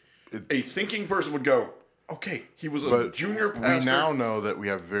a thinking person would go, okay, he was a junior pastor. We now know that we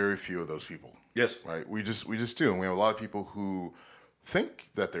have very few of those people. Yes. Right? We just do. And we have a lot of people who think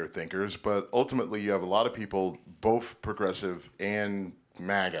that they're thinkers, but ultimately you have a lot of people, both progressive and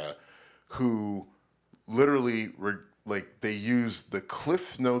MAGA, who literally they use the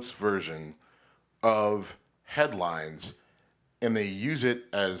Cliff Notes version of headlines, and they use it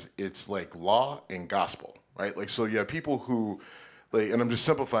as it's like law and gospel, right? Like, so you have people who, and I'm just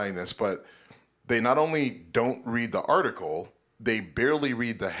simplifying this, but they not only don't read the article, they barely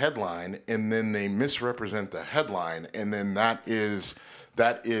read the headline, and then they misrepresent the headline, and then that is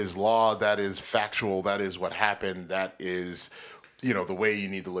law, that is factual, that is what happened, that is, the way you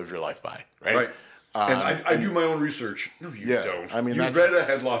need to live your life by, right? Right. And I do my own research. No, you don't. I mean, you read a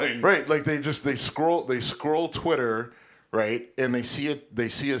headline, right? Like they scroll Twitter, right? And they see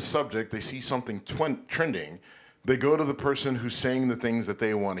a subject, they see something trending. They go to the person who's saying the things that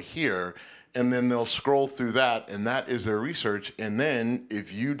they want to hear, and then they'll scroll through that, and that is their research. And then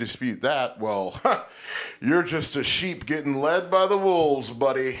if you dispute that, well, you're just a sheep getting led by the wolves,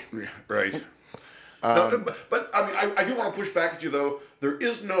 buddy. Right. No, but I mean, I do want to push back at you, though. There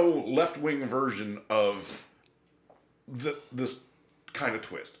is no left-wing version of this kind of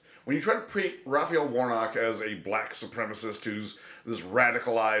twist. When you try to paint Raphael Warnock as a black supremacist who's this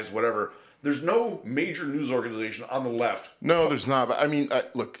radicalized whatever, there's no major news organization on the left. No, there's not. But I mean,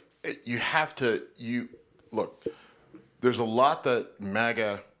 look, there's a lot that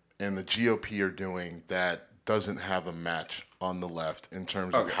MAGA and the GOP are doing that doesn't have a match on the left in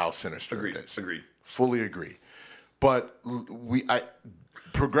terms of how sinister it is. Agreed. Fully agree. But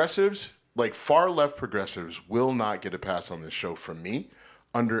progressives, like far left progressives, will not get a pass on this show from me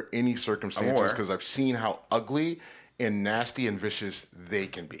under any circumstances, because I've seen how ugly and nasty and vicious they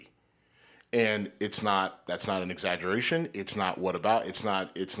can be. And that's not an exaggeration. It's not it's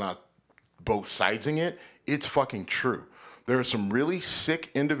not both sidesing it. It's fucking true. There are some really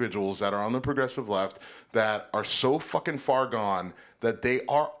sick individuals that are on the progressive left that are so fucking far gone that they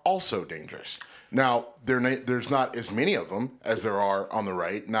are also dangerous. Now, there's not as many of them as there are on the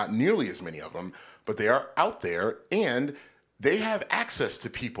right, not nearly as many of them, but they are out there, and they have access to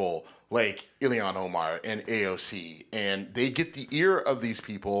people like Ilhan Omar and AOC, and they get the ear of these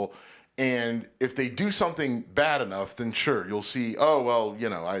people, and if they do something bad enough, then sure, you'll see, oh, well,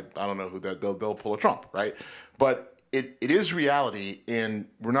 I don't know who that, they'll pull a Trump, right? But it is reality, and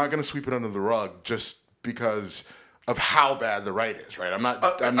we're not going to sweep it under the rug just because of how bad the right is, right? I'm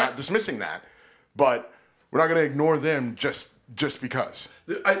not dismissing that. But we're not going to ignore them just because.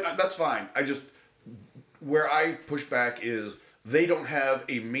 That's fine. Where I push back is they don't have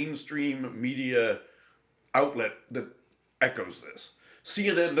a mainstream media outlet that echoes this.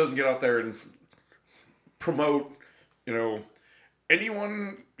 CNN doesn't get out there and promote,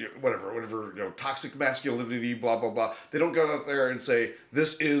 anyone, whatever, toxic masculinity, blah, blah, blah. They don't go out there and say,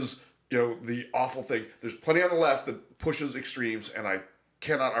 this is, the awful thing. There's plenty on the left that pushes extremes, and I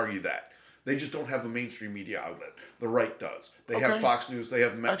cannot argue that. They just don't have the mainstream media outlet. The right does. They have Fox News. They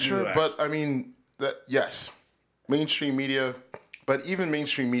have sure, but I mean, yes, mainstream media, but even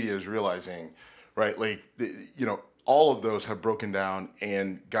mainstream media is realizing, right? Like, all of those have broken down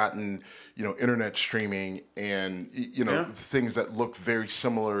and gotten, internet streaming and, things that look very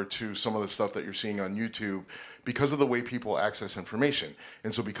similar to some of the stuff that you're seeing on YouTube because of the way people access information.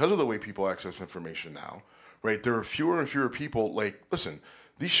 And so because of the way people access information now, right, there are fewer and fewer people. Like, listen,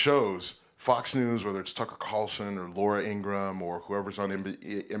 these shows, Fox News, whether it's Tucker Carlson or Laura Ingraham or whoever's on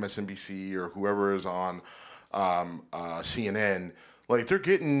MSNBC or whoever is on CNN, like, they're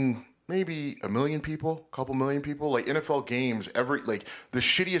getting maybe a million people, a couple million people. Like, NFL games, the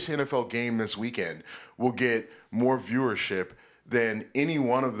shittiest NFL game this weekend will get more viewership than any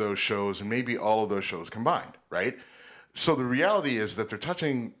one of those shows and maybe all of those shows combined, right? So the reality is that they're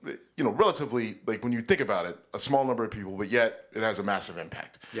touching, relatively, like, when you think about it, a small number of people, but yet it has a massive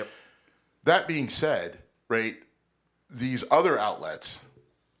impact. Yep. That being said, right, these other outlets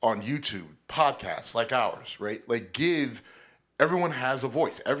on YouTube, podcasts like ours, right, like, everyone has a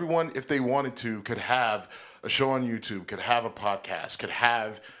voice. Everyone, if they wanted to, could have a show on YouTube, could have a podcast, could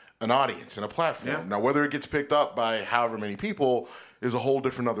have an audience and a platform. Yeah. Now, whether it gets picked up by however many people is a whole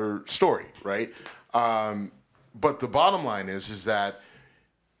different other story, right? But the bottom line is that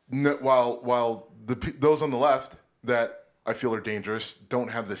while those on the left that I feel are dangerous don't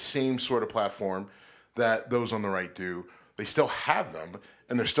have the same sort of platform that those on the right do, they still have them,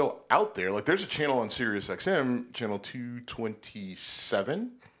 and they're still out there. Like, there's a channel on Sirius XM, channel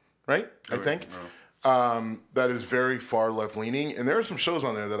 227, right? I think. No. That is very far left-leaning. And there are some shows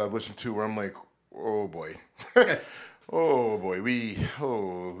on there that I've listened to where I'm like, oh, boy. Oh, boy. We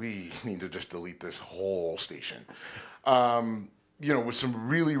need to just delete this whole station. With some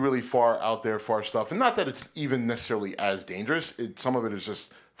really, really far out there, far stuff. And not that it's even necessarily as dangerous. Some of it is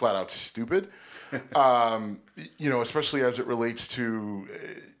just flat out stupid. Especially as it relates to,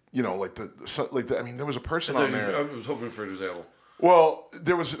 there was a person on there. I was hoping for an example. Well,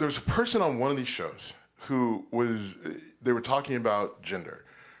 there was a person on one of these shows who they were talking about gender,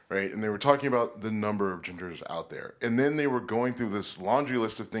 right? And they were talking about the number of genders out there. And then they were going through this laundry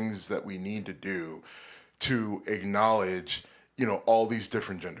list of things that we need to do to acknowledge, all these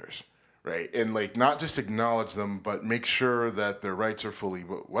different genders. Right. And, like, not just acknowledge them, but make sure that their rights are fully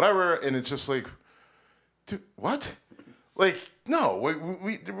whatever. And it's just like, dude, what? Like, no,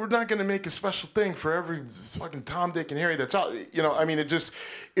 we're not going to make a special thing for every fucking Tom, Dick, and Harry that's out.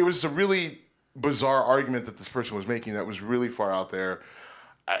 It was a really bizarre argument that this person was making that was really far out there.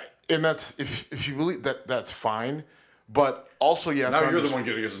 And that's, if you believe that, that's fine. But also, you have now you're the one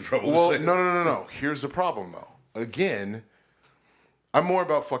getting us in trouble. Well, no. Here's the problem, though. Again, I'm more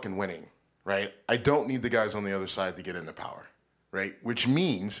about fucking winning, right? I don't need the guys on the other side to get into power, right? Which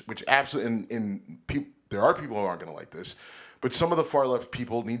absolutely, there are people who aren't going to like this, but some of the far left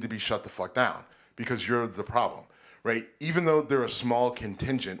people need to be shut the fuck down because you're the problem, right? Even though they're a small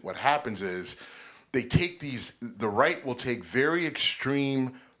contingent, what happens is the right will take very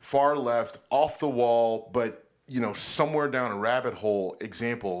extreme, far left, off the wall, but, somewhere down a rabbit hole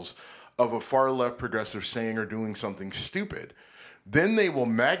examples of a far left progressive saying or doing something stupid. Then they will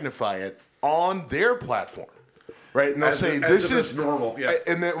magnify it on their platform, right? And they'll say, this is normal. Yeah.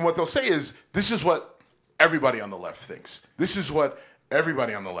 And then what they'll say is, this is what everybody on the left thinks. This is what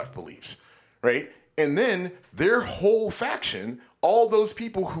everybody on the left believes, right? And then their whole faction, all those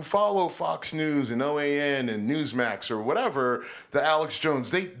people who follow Fox News and OAN and Newsmax or whatever, the Alex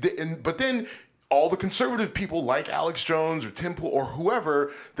Jones, but then all the conservative people like Alex Jones or Tim Pool or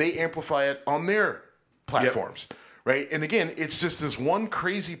whoever, they amplify it on their platforms. Yep. Right? And again, it's just this one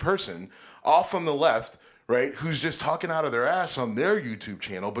crazy person off on the left, right, who's just talking out of their ass on their YouTube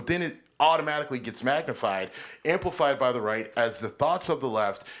channel, but then it automatically gets magnified, amplified by the right as the thoughts of the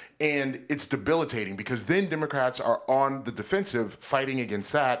left, and it's debilitating because then Democrats are on the defensive fighting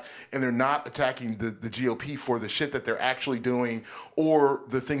against that, and they're not attacking the GOP for the shit that they're actually doing or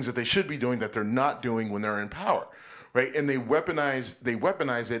the things that they should be doing that they're not doing when they're in power. Right, and they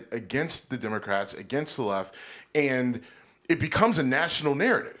weaponize it against the Democrats, against the left, and it becomes a national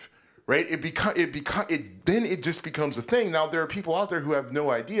narrative, right? Then it just becomes a thing. Now there are people out there who have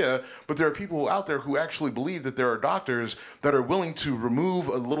no idea, but there are people out there who actually believe that there are doctors that are willing to remove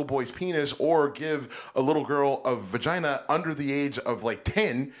a little boy's penis or give a little girl a vagina under the age of like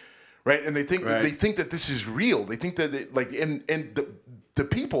 10, right? And they think that this is real. They think that the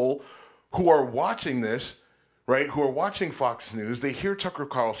people who are watching this. Right, who are watching Fox News, they hear Tucker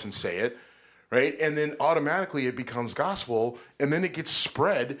Carlson say it, right? And then automatically it becomes gospel, and then it gets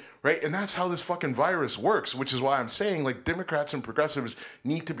spread, right? And that's how this fucking virus works, which is why I'm saying, like, Democrats and progressives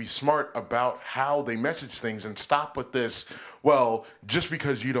need to be smart about how they message things and stop with this, well, just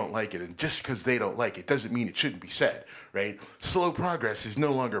because you don't like it and just because they don't like it doesn't mean it shouldn't be said, right? Slow progress is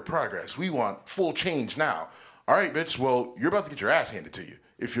no longer progress. We want full change now. All right, bitch, well, you're about to get your ass handed to you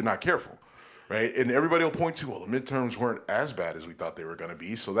if you're not careful. Right? And everybody will point to, well, the midterms weren't as bad as we thought they were going to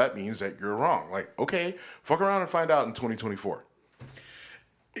be, so that means that you're wrong. Like, okay, fuck around and find out in 2024.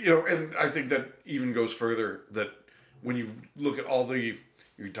 And I think that even goes further, that when you look at you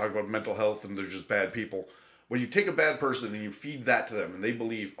talk about mental health and there's just bad people, when you take a bad person and you feed that to them and they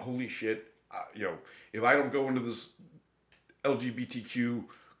believe, holy shit, if I don't go into this LGBTQ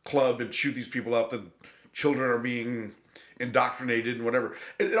club and shoot these people up, then children are being indoctrinated and whatever.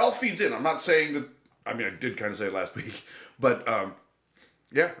 It all feeds in. I'm not saying that. I mean, I did kind of say it last week, but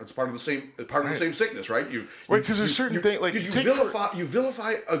it's part of the same. Part of the same sickness, right? Because there's certain things like you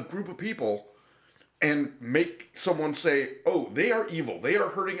vilify a group of people and make someone say, "Oh, they are evil. They are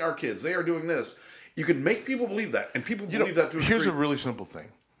hurting our kids. They are doing this." You can make people believe that, and people believe that to a Here's degree. a really simple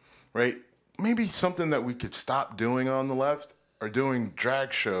thing, right? Maybe something that we could stop doing on the left are doing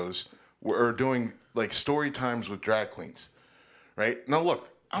drag shows or doing like story times with drag queens. Right? Now,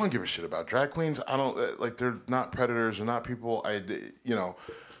 look, I don't give a shit about drag queens. I don't, like, they're not predators. They're not people,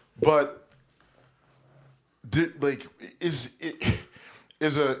 but, is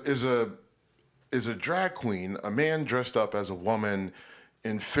a drag queen a man dressed up as a woman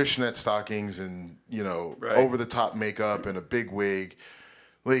in fishnet stockings and, Right. over-the-top makeup and a big wig?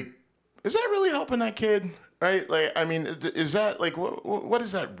 Like, is that really helping that kid? Right? Like, I mean, is that, like, what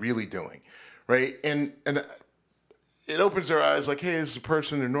is that really doing? Right? And it opens their eyes like, hey, this is a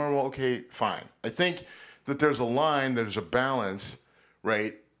person, they're normal, okay, fine. I think that there's a line, there's a balance,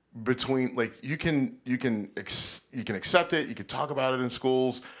 right, between, like, you can accept it, you can talk about it in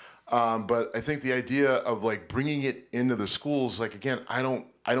schools, but I think the idea of, like, bringing it into the schools, like, again, I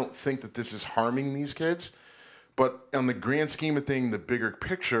don't think that this is harming these kids, but on the grand scheme of things, the bigger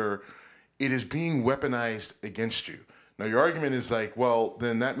picture, it is being weaponized against you. Now, your argument is like, well,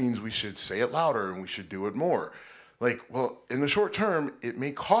 then that means we should say it louder and we should do it more. Like, well, in the short term, it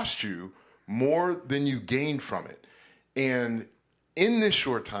may cost you more than you gain from it. And in this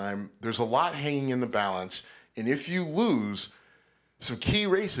short time, there's a lot hanging in the balance. And if you lose some key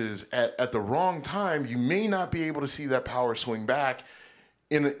races at the wrong time, you may not be able to see that power swing back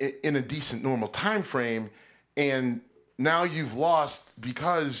in a decent normal time frame. And now you've lost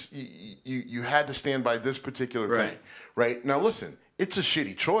because you had to stand by this particular thing. Right? Now, listen, it's a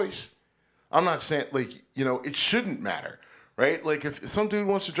shitty choice. I'm not saying, like, it shouldn't matter, right? Like, if some dude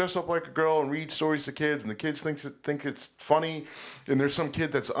wants to dress up like a girl and read stories to kids, and the kids think it's funny, and there's some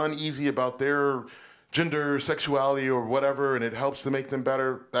kid that's uneasy about their gender, sexuality, or whatever, and it helps to make them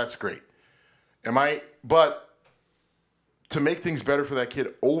better, that's great. But to make things better for that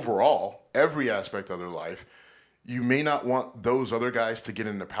kid overall, every aspect of their life, you may not want those other guys to get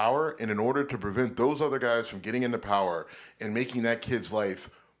into power, and in order to prevent those other guys from getting into power and making that kid's life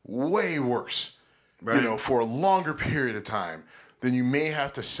way worse, for a longer period of time, then you may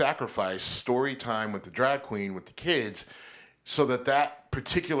have to sacrifice story time with the drag queen, with the kids, so that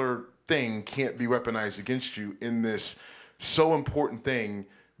particular thing can't be weaponized against you in this so important thing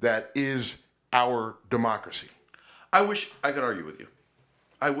that is our democracy. I wish I could argue with you.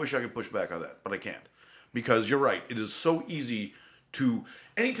 I wish I could push back on that, but I can't. Because you're right. It is so easy to,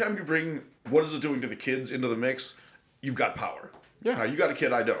 anytime you bring what is it doing to the kids into the mix, you've got power. Yeah. Now, you got a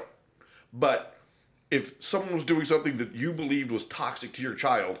kid, I don't. But if someone was doing something that you believed was toxic to your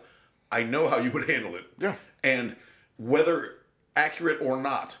child, I know how you would handle it. Yeah. And whether accurate or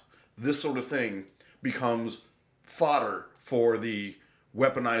not, this sort of thing becomes fodder for the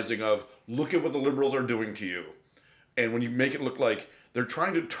weaponizing of, look at what the liberals are doing to you. And when you make it look like they're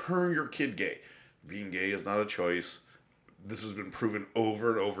trying to turn your kid gay. Being gay is not a choice. This has been proven over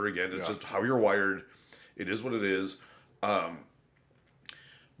and over again. It's just how you're wired. It is what it is.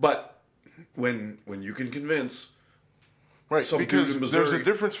 But when you can convince, right? Some because dude in Missouri, there's a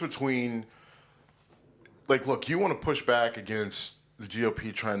difference between, like, look, you want to push back against the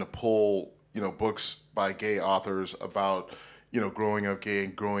GOP trying to pull, books by gay authors about, growing up gay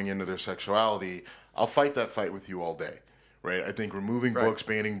and growing into their sexuality. I'll fight that fight with you all day. Right, I think removing books,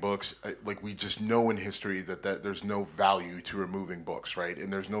 banning books, like, we just know in history that there's no value to removing books, right?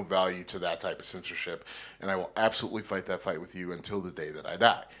 And there's no value to that type of censorship. And I will absolutely fight that fight with you until the day that I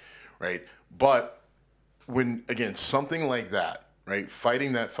die, right? But when, again, something like that, right,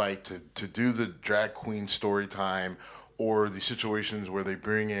 fighting that fight to do the drag queen story time or the situations where they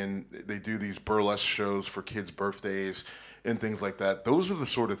do these burlesque shows for kids' birthdays and things like that. Those are the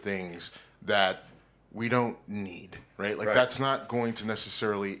sort of things that we don't need, right? Like that's not going to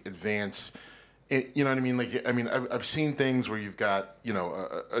necessarily advance. You know what I mean? Like, I mean, I've seen things where you've got, you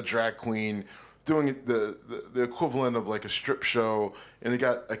know, a drag queen doing the equivalent of like a strip show, and they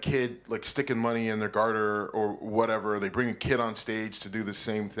got a kid like sticking money in their garter or whatever. They bring a kid on stage to do the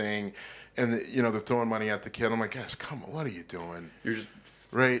same thing, and you know they're throwing money at the kid. I'm like, guys, come on, what are you doing? You're just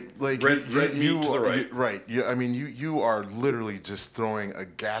right, like red meat to the right. Right. Yeah, I mean, you are literally just throwing a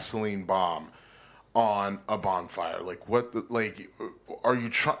gasoline bomb on a bonfire. Like, what? Are you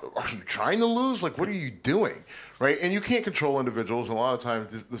trying to lose? Like, what are you doing? Right? And you can't control individuals. And a lot of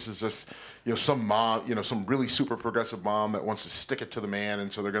times, this is just, you know, some mom, you know, some really super progressive mom that wants to stick it to the man,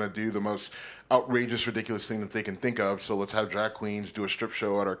 and so they're going to do the most outrageous, ridiculous thing that they can think of. So let's have drag queens do a strip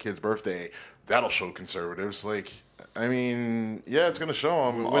show at our kid's birthday. That'll show conservatives. Like, I mean, yeah, it's going to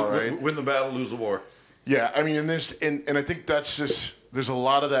show them. All right, win the battle, lose the war. Yeah, I mean, and I think that's just, there's a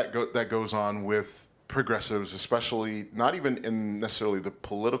lot of that that goes on with progressives, especially not even in necessarily the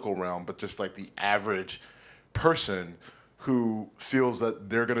political realm, but just like the average person who feels that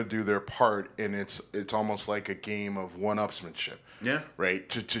they're going to do their part, and it's almost like a game of one-upsmanship. Yeah. Right?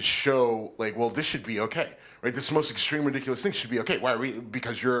 To show, like, well, this should be okay. Right? This most extreme, ridiculous thing should be okay. Why are we?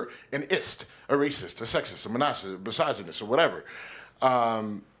 Because you're an ist, a racist, a sexist, a misogynist, or whatever.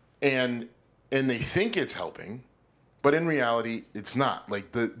 And they think it's helping, but in reality, it's not.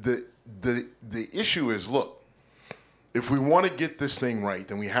 Like, the issue is, look, if we want to get this thing right,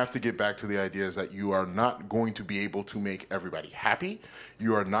 then we have to get back to the ideas that you are not going to be able to make everybody happy.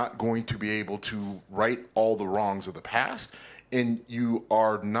 You are not going to be able to right all the wrongs of the past. And you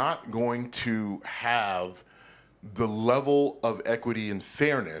are not going to have the level of equity and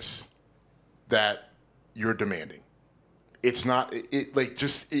fairness that you're demanding. It's not,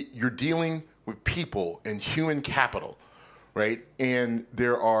 you're dealing with people and human capital. Right? And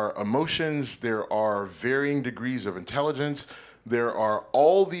there are emotions, there are varying degrees of intelligence, there are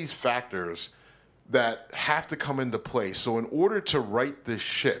all these factors that have to come into play. So in order to right this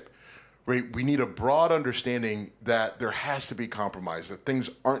ship, right, we need a broad understanding that there has to be compromise, that things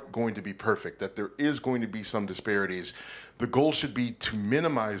aren't going to be perfect, that there is going to be some disparities. The goal should be to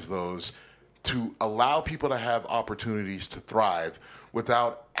minimize those, to allow people to have opportunities to thrive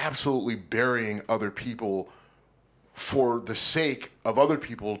without absolutely burying other people for the sake of other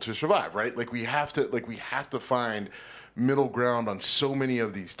people to survive, right? Like we have to find middle ground on so many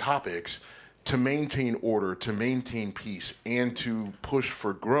of these topics to maintain order, to maintain peace, and to push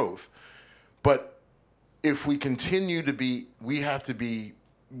for growth. But if we continue to be, we got to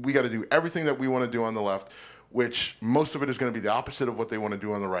do everything that we want to do on the left, which most of it is going to be the opposite of what they want to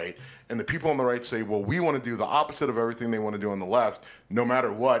do on the right. And the people on the right say, well, we want to do the opposite of everything they want to do on the left, no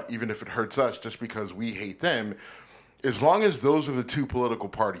matter what, even if it hurts us, just because we hate them. As long as those are the two political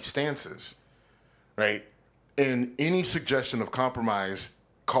party stances, right, and any suggestion of compromise,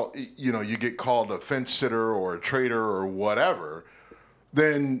 you get called a fence sitter or a traitor or whatever,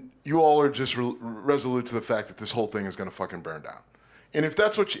 then you all are just resolute to the fact that this whole thing is going to fucking burn down. And if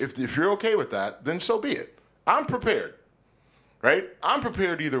that's what if you're okay with that, then so be it. I'm prepared, right? I'm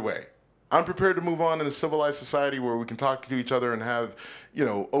prepared either way. I'm prepared to move on in a civilized society where we can talk to each other and have,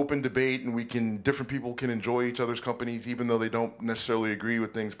 open debate, and different people can enjoy each other's companies even though they don't necessarily agree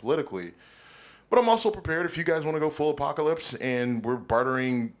with things politically. But I'm also prepared if you guys want to go full apocalypse and we're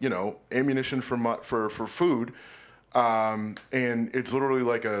bartering, ammunition for food, and it's literally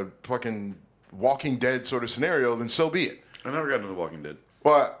like a fucking Walking Dead sort of scenario, then so be it. I never got into The Walking Dead.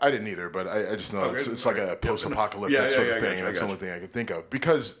 Well, I didn't either, but I just know it's like a post-apocalyptic sort of thing, and that's the only thing I could think of.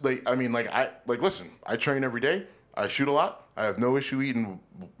 Because, listen, I train every day. I shoot a lot. I have no issue eating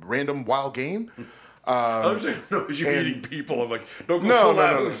random wild game. I was saying no issue eating people. I'm like, don't go full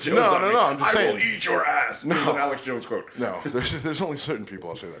Alex Jones on me. I'm just saying. I will eat your ass. No. This is an Alex Jones quote. No, there's only certain people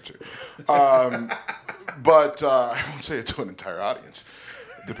I'll say that to. But I won't say it to an entire audience.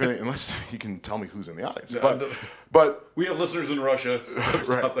 Unless you can tell me who's in the audience. But we have listeners in Russia. Let's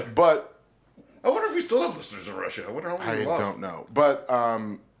stop there. But I wonder if we still have listeners in Russia. I wonder how many we lost. I don't know. But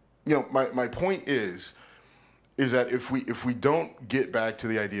my point is that if we don't get back to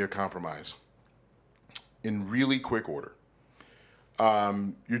the idea of compromise in really quick order,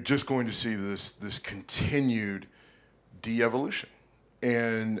 you're just going to see this continued de-evolution.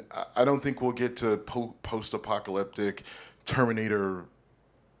 And I don't think we'll get to post-apocalyptic Terminator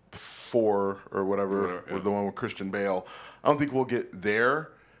 4 or whatever, or the one with Christian Bale. I don't think we'll get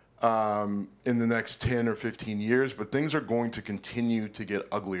there. in the next 10 or 15 years, but things are going to continue to get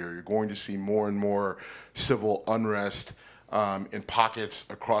uglier. You're going to see more and more civil unrest in pockets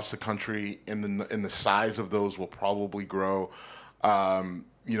across the country, and the size of those will probably grow.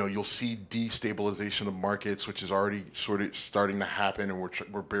 You'll see destabilization of markets, which is already sort of starting to happen, and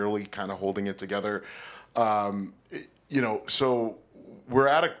we're barely kind of holding it together. So we're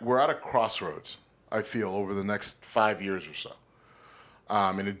at a crossroads, I feel, over the next 5 years or so.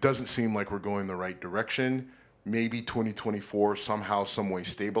 And it doesn't seem like we're going the right direction. Maybe 2024 somehow, some way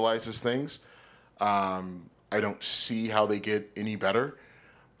stabilizes things. I don't see how they get any better.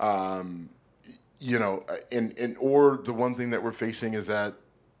 Or the one thing that we're facing is that,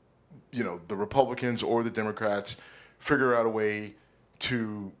 the Republicans or the Democrats figure out a way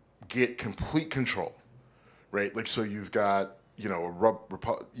to get complete control, right? Like, so you've got,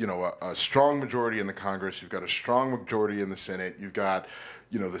 a strong majority in the Congress, you've got a strong majority in the Senate, you've got,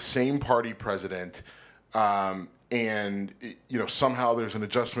 the same party president, and somehow there's an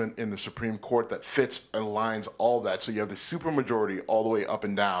adjustment in the Supreme Court that fits and aligns all that. So you have the supermajority all the way up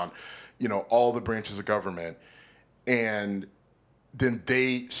and down, all the branches of government, and then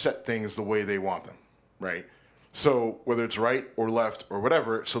they set things the way they want them, right? So whether it's right or left or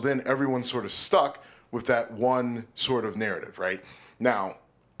whatever, so then everyone's sort of stuck with that one sort of narrative, right? Now,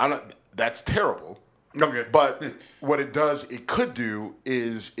 that's terrible. Okay. But what it could do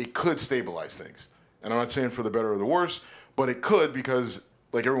is it could stabilize things. And I'm not saying for the better or the worse, but it could, because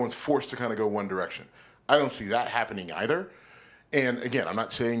like everyone's forced to kind of go one direction. I don't see that happening either. And again, I'm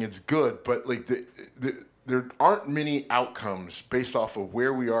not saying it's good, but like there aren't many outcomes based off of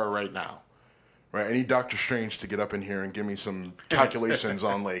where we are right now, right? I need Dr. Strange to get up in here and give me some calculations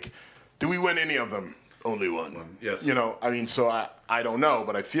on like, do we win any of them? Only one. Yes. So I don't know,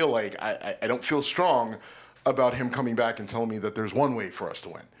 but I feel like I don't feel strong about him coming back and telling me that there's one way for us to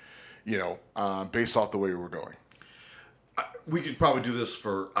win, based off the way we're going. We could probably do this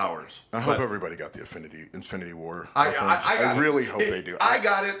for hours. I hope everybody got the Infinity War. I really hope they do. I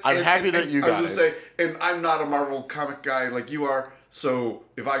got it. I'm happy that you got it. I was going to say, and I'm not a Marvel comic guy like you are, so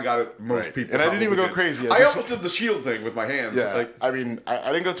if I got it, most people. And I didn't even go crazy. I almost did the shield thing with my hands. Yeah, I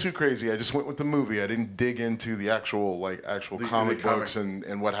didn't go too crazy. I just went with the movie. I didn't dig into the actual comic books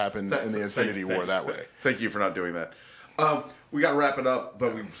and what happened in the Infinity War that way. Thank you for not doing that. We got to wrap it up,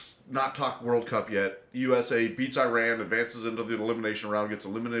 but we've not talked World Cup yet. USA beats Iran, advances into the elimination round, gets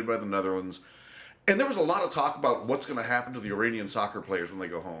eliminated by the Netherlands. And there was a lot of talk about what's going to happen to the Iranian soccer players when they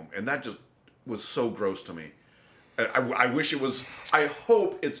go home. And that just was so gross to me. I wish it was. I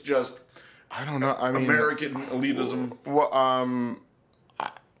hope it's just. I don't know. American elitism. Well,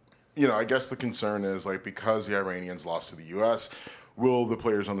 I guess the concern is like, because the Iranians lost to the U.S., will the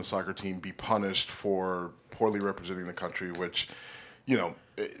players on the soccer team be punished for poorly representing the country? Which,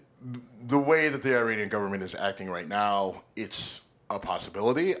 the way that the Iranian government is acting right now, it's a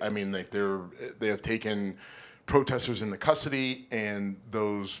possibility. I mean, they have taken protesters into custody, and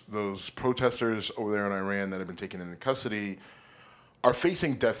those protesters over there in Iran that have been taken into custody are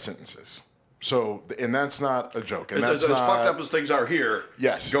facing death sentences. So, and that's not a joke. And as fucked up as things are here,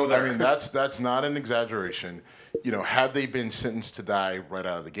 yes, go there. I mean, that's not an exaggeration. Have they been sentenced to die right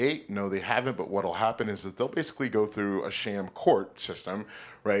out of the gate? No, they haven't. But what'll happen is that they'll basically go through a sham court system,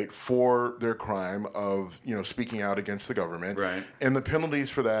 right, for their crime of, speaking out against the government. Right. And the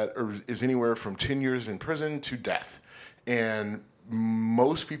penalties for that is anywhere from 10 years in prison to death. And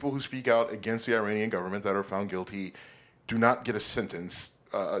most people who speak out against the Iranian government that are found guilty do not get a sentence.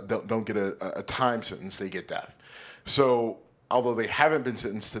 Don't get a time sentence. They get death. So although they haven't been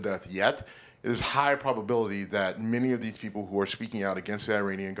sentenced to death yet, it is high probability that many of these people who are speaking out against the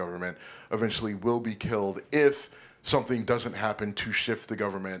Iranian government eventually will be killed if something doesn't happen to shift the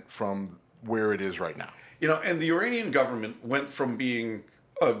government from where it is right now. And the Iranian government went from being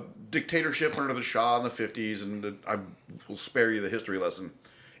a dictatorship under the Shah in the 50s, and I will spare you the history lesson,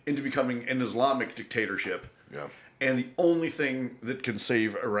 into becoming an Islamic dictatorship. Yeah. And the only thing that can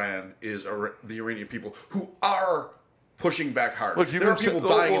save Iran is the Iranian people, who are pushing back hard. Look, there are people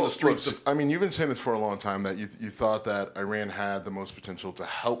dying in the streets. You've been saying this for a long time, that you thought that Iran had the most potential to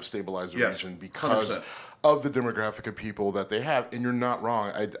help stabilize the region because 100%. of the demographic of people that they have. And you're not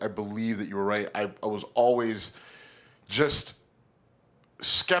wrong. I believe that you were right. I was always just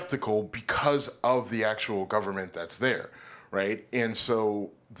skeptical because of the actual government that's there, right? And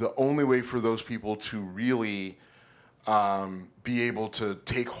so the only way for those people to really be able to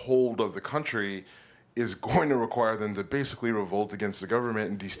take hold of the country is going to require them to basically revolt against the government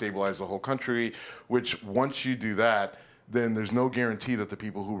and destabilize the whole country, which once you do that, then there's no guarantee that the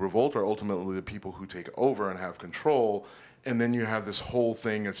people who revolt are ultimately the people who take over and have control. And then you have this whole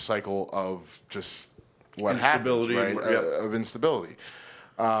thing, a cycle of just what happens, right? Of instability.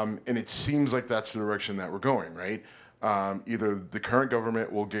 And it seems like that's the direction that we're going, right? Either the current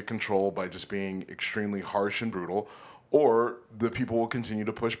government will get control by just being extremely harsh and brutal, or the people will continue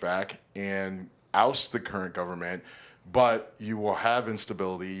to push back and oust the current government, but you will have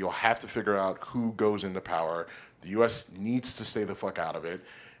instability. You'll have to figure out who goes into power. The U.S. needs to stay the fuck out of it.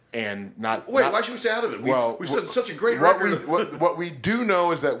 And why should we stay out of it? We've said such a great record. What we do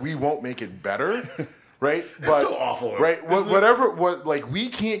know is that we won't make it better, right? That's so awful, right? We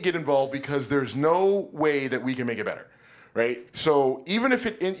can't get involved because there's no way that we can make it better, right? So even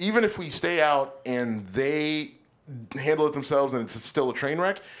if we stay out and they handle it themselves and it's still a train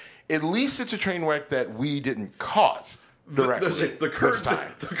wreck, at least it's a train wreck that we didn't cause directly. The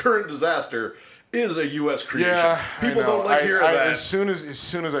current disaster is a U.S. creation. Yeah, people don't like hearing that. As soon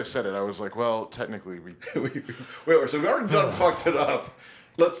as I said it, I was like, well, technically we so we already done fucked it up.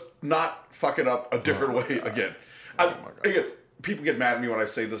 Let's not fuck it up a different way again. Again, people get mad at me when I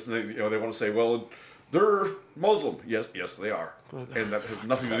say this, and they want to say, well, they're Muslim. Yes, they are, and that has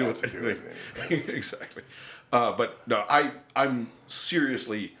nothing to do with anything. Exactly. But no, I'm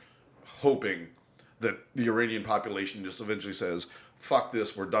seriously hoping that the Iranian population just eventually says, fuck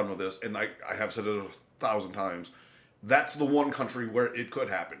this, we're done with this. And I have said it 1,000 times. That's the one country where it could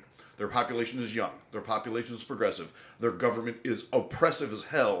happen. Their population is young. Their population is progressive. Their government is oppressive as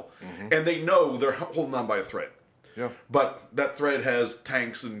hell. Mm-hmm. And they know they're holding on by a thread. Yeah. But that thread has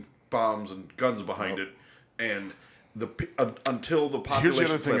tanks and bombs and guns behind it. And until the population... Here's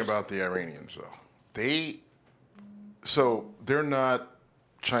the other thing about the Iranians, though. They're not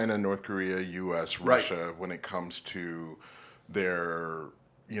China, North Korea, U.S., Russia when it comes to their,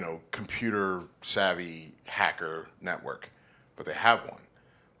 computer savvy hacker network, but they have one.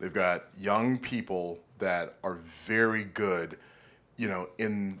 They've got young people that are very good,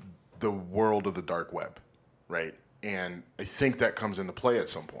 in the world of the dark web, right? And I think that comes into play at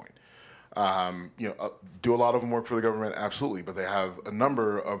some point. Do a lot of them work for the government? Absolutely, but they have a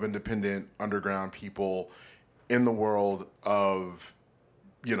number of independent underground people in the world of,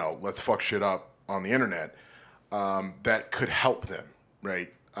 let's fuck shit up on the internet. That could help them,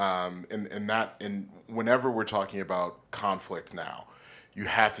 right? And whenever we're talking about conflict now, you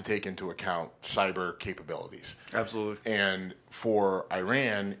have to take into account cyber capabilities. Absolutely. And for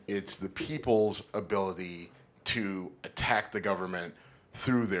Iran, it's the people's ability to attack the government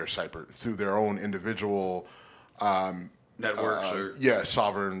through their own individual networks,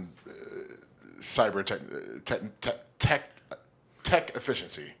 sovereign cyber tech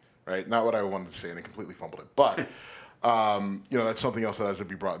efficiency. Right, not what I wanted to say, and I completely fumbled it. But that's something else that has to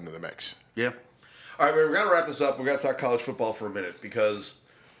be brought into the mix. Yeah. All right, we're gonna wrap this up. We're gonna talk college football for a minute because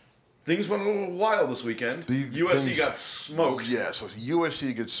things went a little wild this weekend. USC got smoked. Yeah, so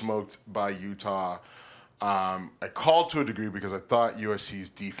USC gets smoked by Utah. I called to a degree because I thought USC's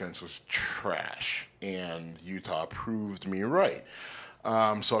defense was trash, and Utah proved me right.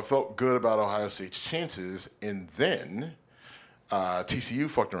 So I felt good about Ohio State's chances, and then TCU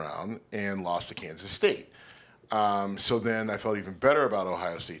fucked around and lost to Kansas State. So then I felt even better about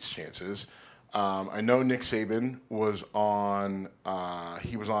Ohio State's chances. I know Nick Saban was on.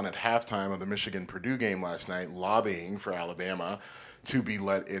 He was on at halftime of the Michigan-Purdue game last night, lobbying for Alabama to be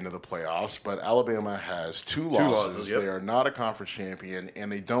let into the playoffs. But Alabama has two losses. Yep. They are not a conference champion,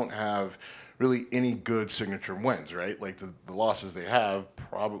 and they don't have really any good signature wins. Right, like the losses they have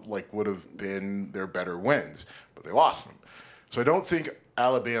probably would have been their better wins, but they lost them. So I don't think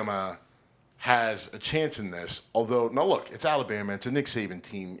Alabama has a chance in this. Although, no, look, it's Alabama. It's a Nick Saban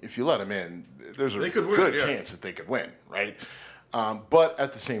team. If you let them in, there's a good chance that they could win, right? But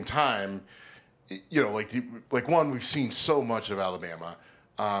at the same time, we've seen so much of Alabama.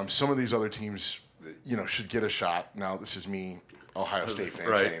 Some of these other teams, should get a shot. Now, this is me, Ohio State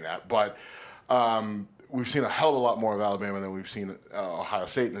fan, saying that. But we've seen a hell of a lot more of Alabama than we've seen Ohio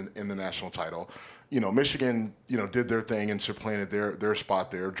State in the national title. Michigan, did their thing and supplanted their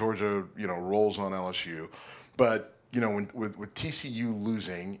spot there. Georgia, rolls on LSU. But, with TCU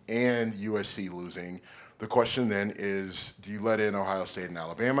losing and USC losing, the question then is, do you let in Ohio State and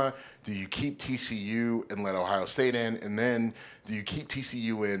Alabama? Do you keep TCU and let Ohio State in? And then do you keep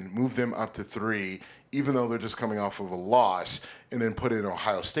TCU in, move them up to 3, even though they're just coming off of a loss, and then put in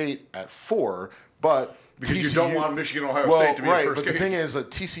Ohio State at 4? But because TCU, you don't want Michigan, Ohio State to be the first but game. The thing is that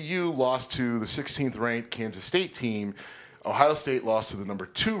TCU lost to the 16th ranked Kansas State team. Ohio State lost to the number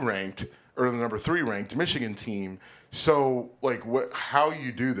 3 ranked Michigan team. So, like, how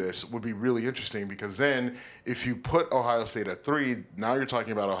you do this would be really interesting, because then if you put Ohio State at 3, now you're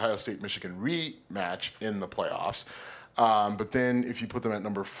talking about Ohio State-Michigan rematch in the playoffs. But then if you put them at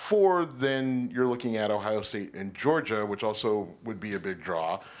number 4, then you're looking at Ohio State and Georgia, which also would be a big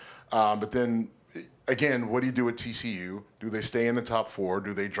draw. But then, again, what do you do with TCU? Do they stay in the top 4?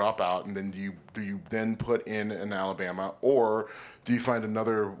 Do they drop out? And then do you then put in an Alabama? Or do you find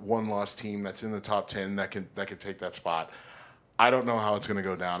another one-loss team that's in the top 10 that can take that spot? I don't know how it's going to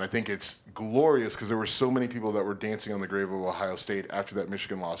go down. I think it's glorious because there were so many people that were dancing on the grave of Ohio State after that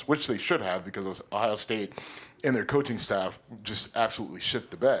Michigan loss, which they should have, because Ohio State and their coaching staff just absolutely shit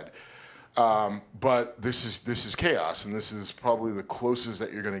the bed. But this is chaos, and this is probably the closest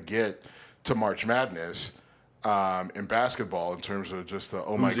that you're going to get to March Madness in basketball, in terms of just the,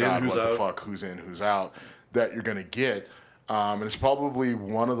 oh my God, what the fuck, who's in, who's out, that you're going to get. And it's probably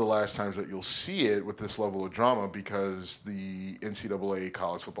one of the last times that you'll see it with this level of drama, because the NCAA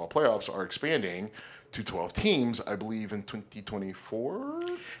college football playoffs are expanding to 12 teams, I believe, in 2024.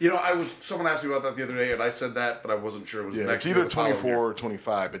 Someone asked me about that the other day, and I said that, but I wasn't sure it was next year. It's either 24 or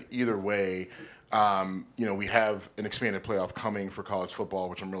 25, but either way, we have an expanded playoff coming for college football,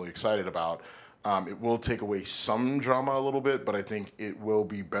 which I'm really excited about. It will take away some drama a little bit, but I think it will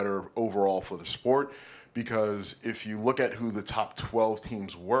be better overall for the sport. Because if you look at who the top 12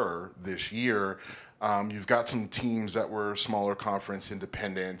 teams were this year, you've got some teams that were smaller conference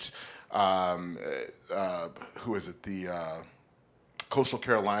independents. Who is it? The Coastal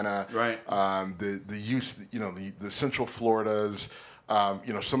Carolina, right? The Central Floridas.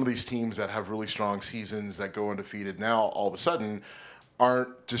 Some of these teams that have really strong seasons that go undefeated now all of a sudden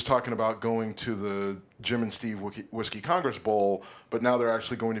aren't just talking about going to the Jim and Steve Whiskey Congress Bowl, but now they're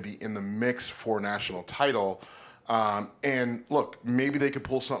actually going to be in the mix for a national title. And look, maybe they could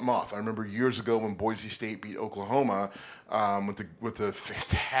pull something off. I remember years ago when Boise State beat Oklahoma with the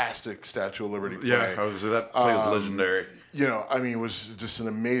fantastic Statue of Liberty play. Yeah, I was say that play was legendary. It was just an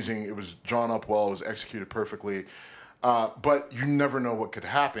amazing. It was drawn up well. It was executed perfectly. But you never know what could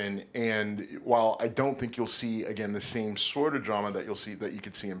happen. And while I don't think you'll see, again, the same sort of drama that you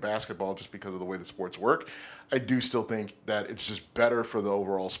could see in basketball, just because of the way the sports work, I do still think that it's just better for the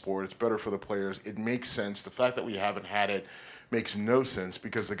overall sport. It's better for the players. It makes sense. The fact that we haven't had it makes no sense,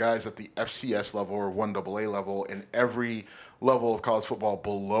 because the guys at the FCS level or 1AA level and every level of college football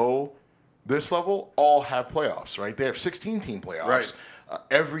below this level all have playoffs, right? They have 16-team playoffs. Right.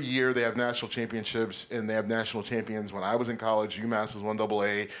 Every year they have national championships, and they have national champions. When I was in college, UMass was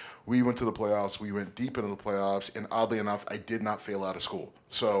 1AA. We went to the playoffs. We went deep into the playoffs, and oddly enough, I did not fail out of school.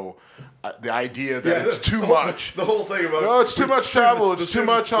 So the idea that it's too much. The whole thing about... No, it's too much travel. It's too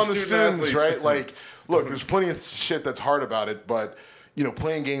much on the students, right? Like, look, there's plenty of shit that's hard about it, but,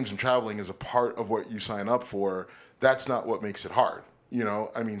 playing games and traveling is a part of what you sign up for. That's not what makes it hard.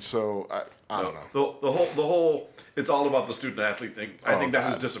 So I don't know. The whole it's all about the student athlete thing. I think that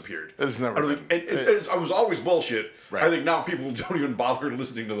has disappeared. It's never. I think it was always bullshit. Right. I think now people don't even bother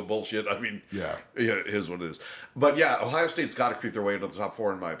listening to the bullshit. It is what it is. But yeah, Ohio State's got to creep their way into the top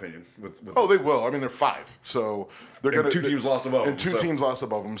 4, in my opinion. They will. They're 5, so they're going to. 2 teams lost above them. And 2 teams lost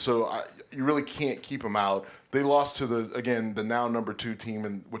above them, so you really can't keep them out. They lost to the now number 2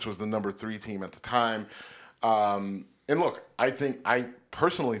 team, which was the number 3 team at the time. And look, I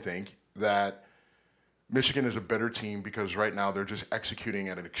personally think that Michigan is a better team, because right now they're just executing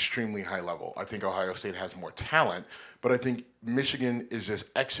at an extremely high level. I think Ohio State has more talent, but I think Michigan is just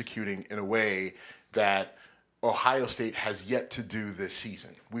executing in a way that Ohio State has yet to do this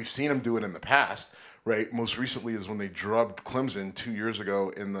season. We've seen them do it in the past, right? Most recently is when they drubbed Clemson 2 years ago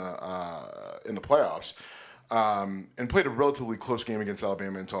in the playoffs. And played a relatively close game against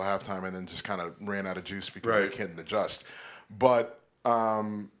Alabama until halftime, and then just kind of ran out of juice because they couldn't adjust. But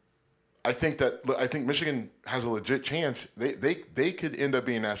I think Michigan has a legit chance. They could end up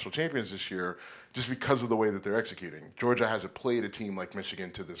being national champions this year just because of the way that they're executing. Georgia hasn't played a team like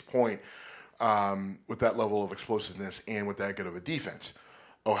Michigan to this point with that level of explosiveness and with that good of a defense.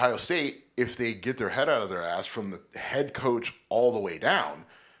 Ohio State, if they get their head out of their ass from the head coach all the way down,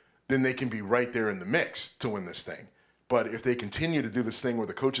 then they can be right there in the mix to win this thing. But if they continue to do this thing where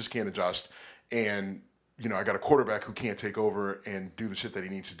the coaches can't adjust, and I got a quarterback who can't take over and do the shit that he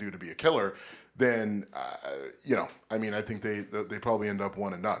needs to do to be a killer, then I think they probably end up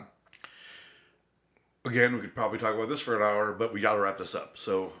 1 and done. Again, we could probably talk about this for an hour, but we got to wrap this up.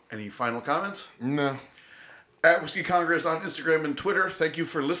 So, any final comments? No. At Whiskey Congress on Instagram and Twitter. Thank you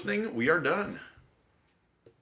for listening. We are done.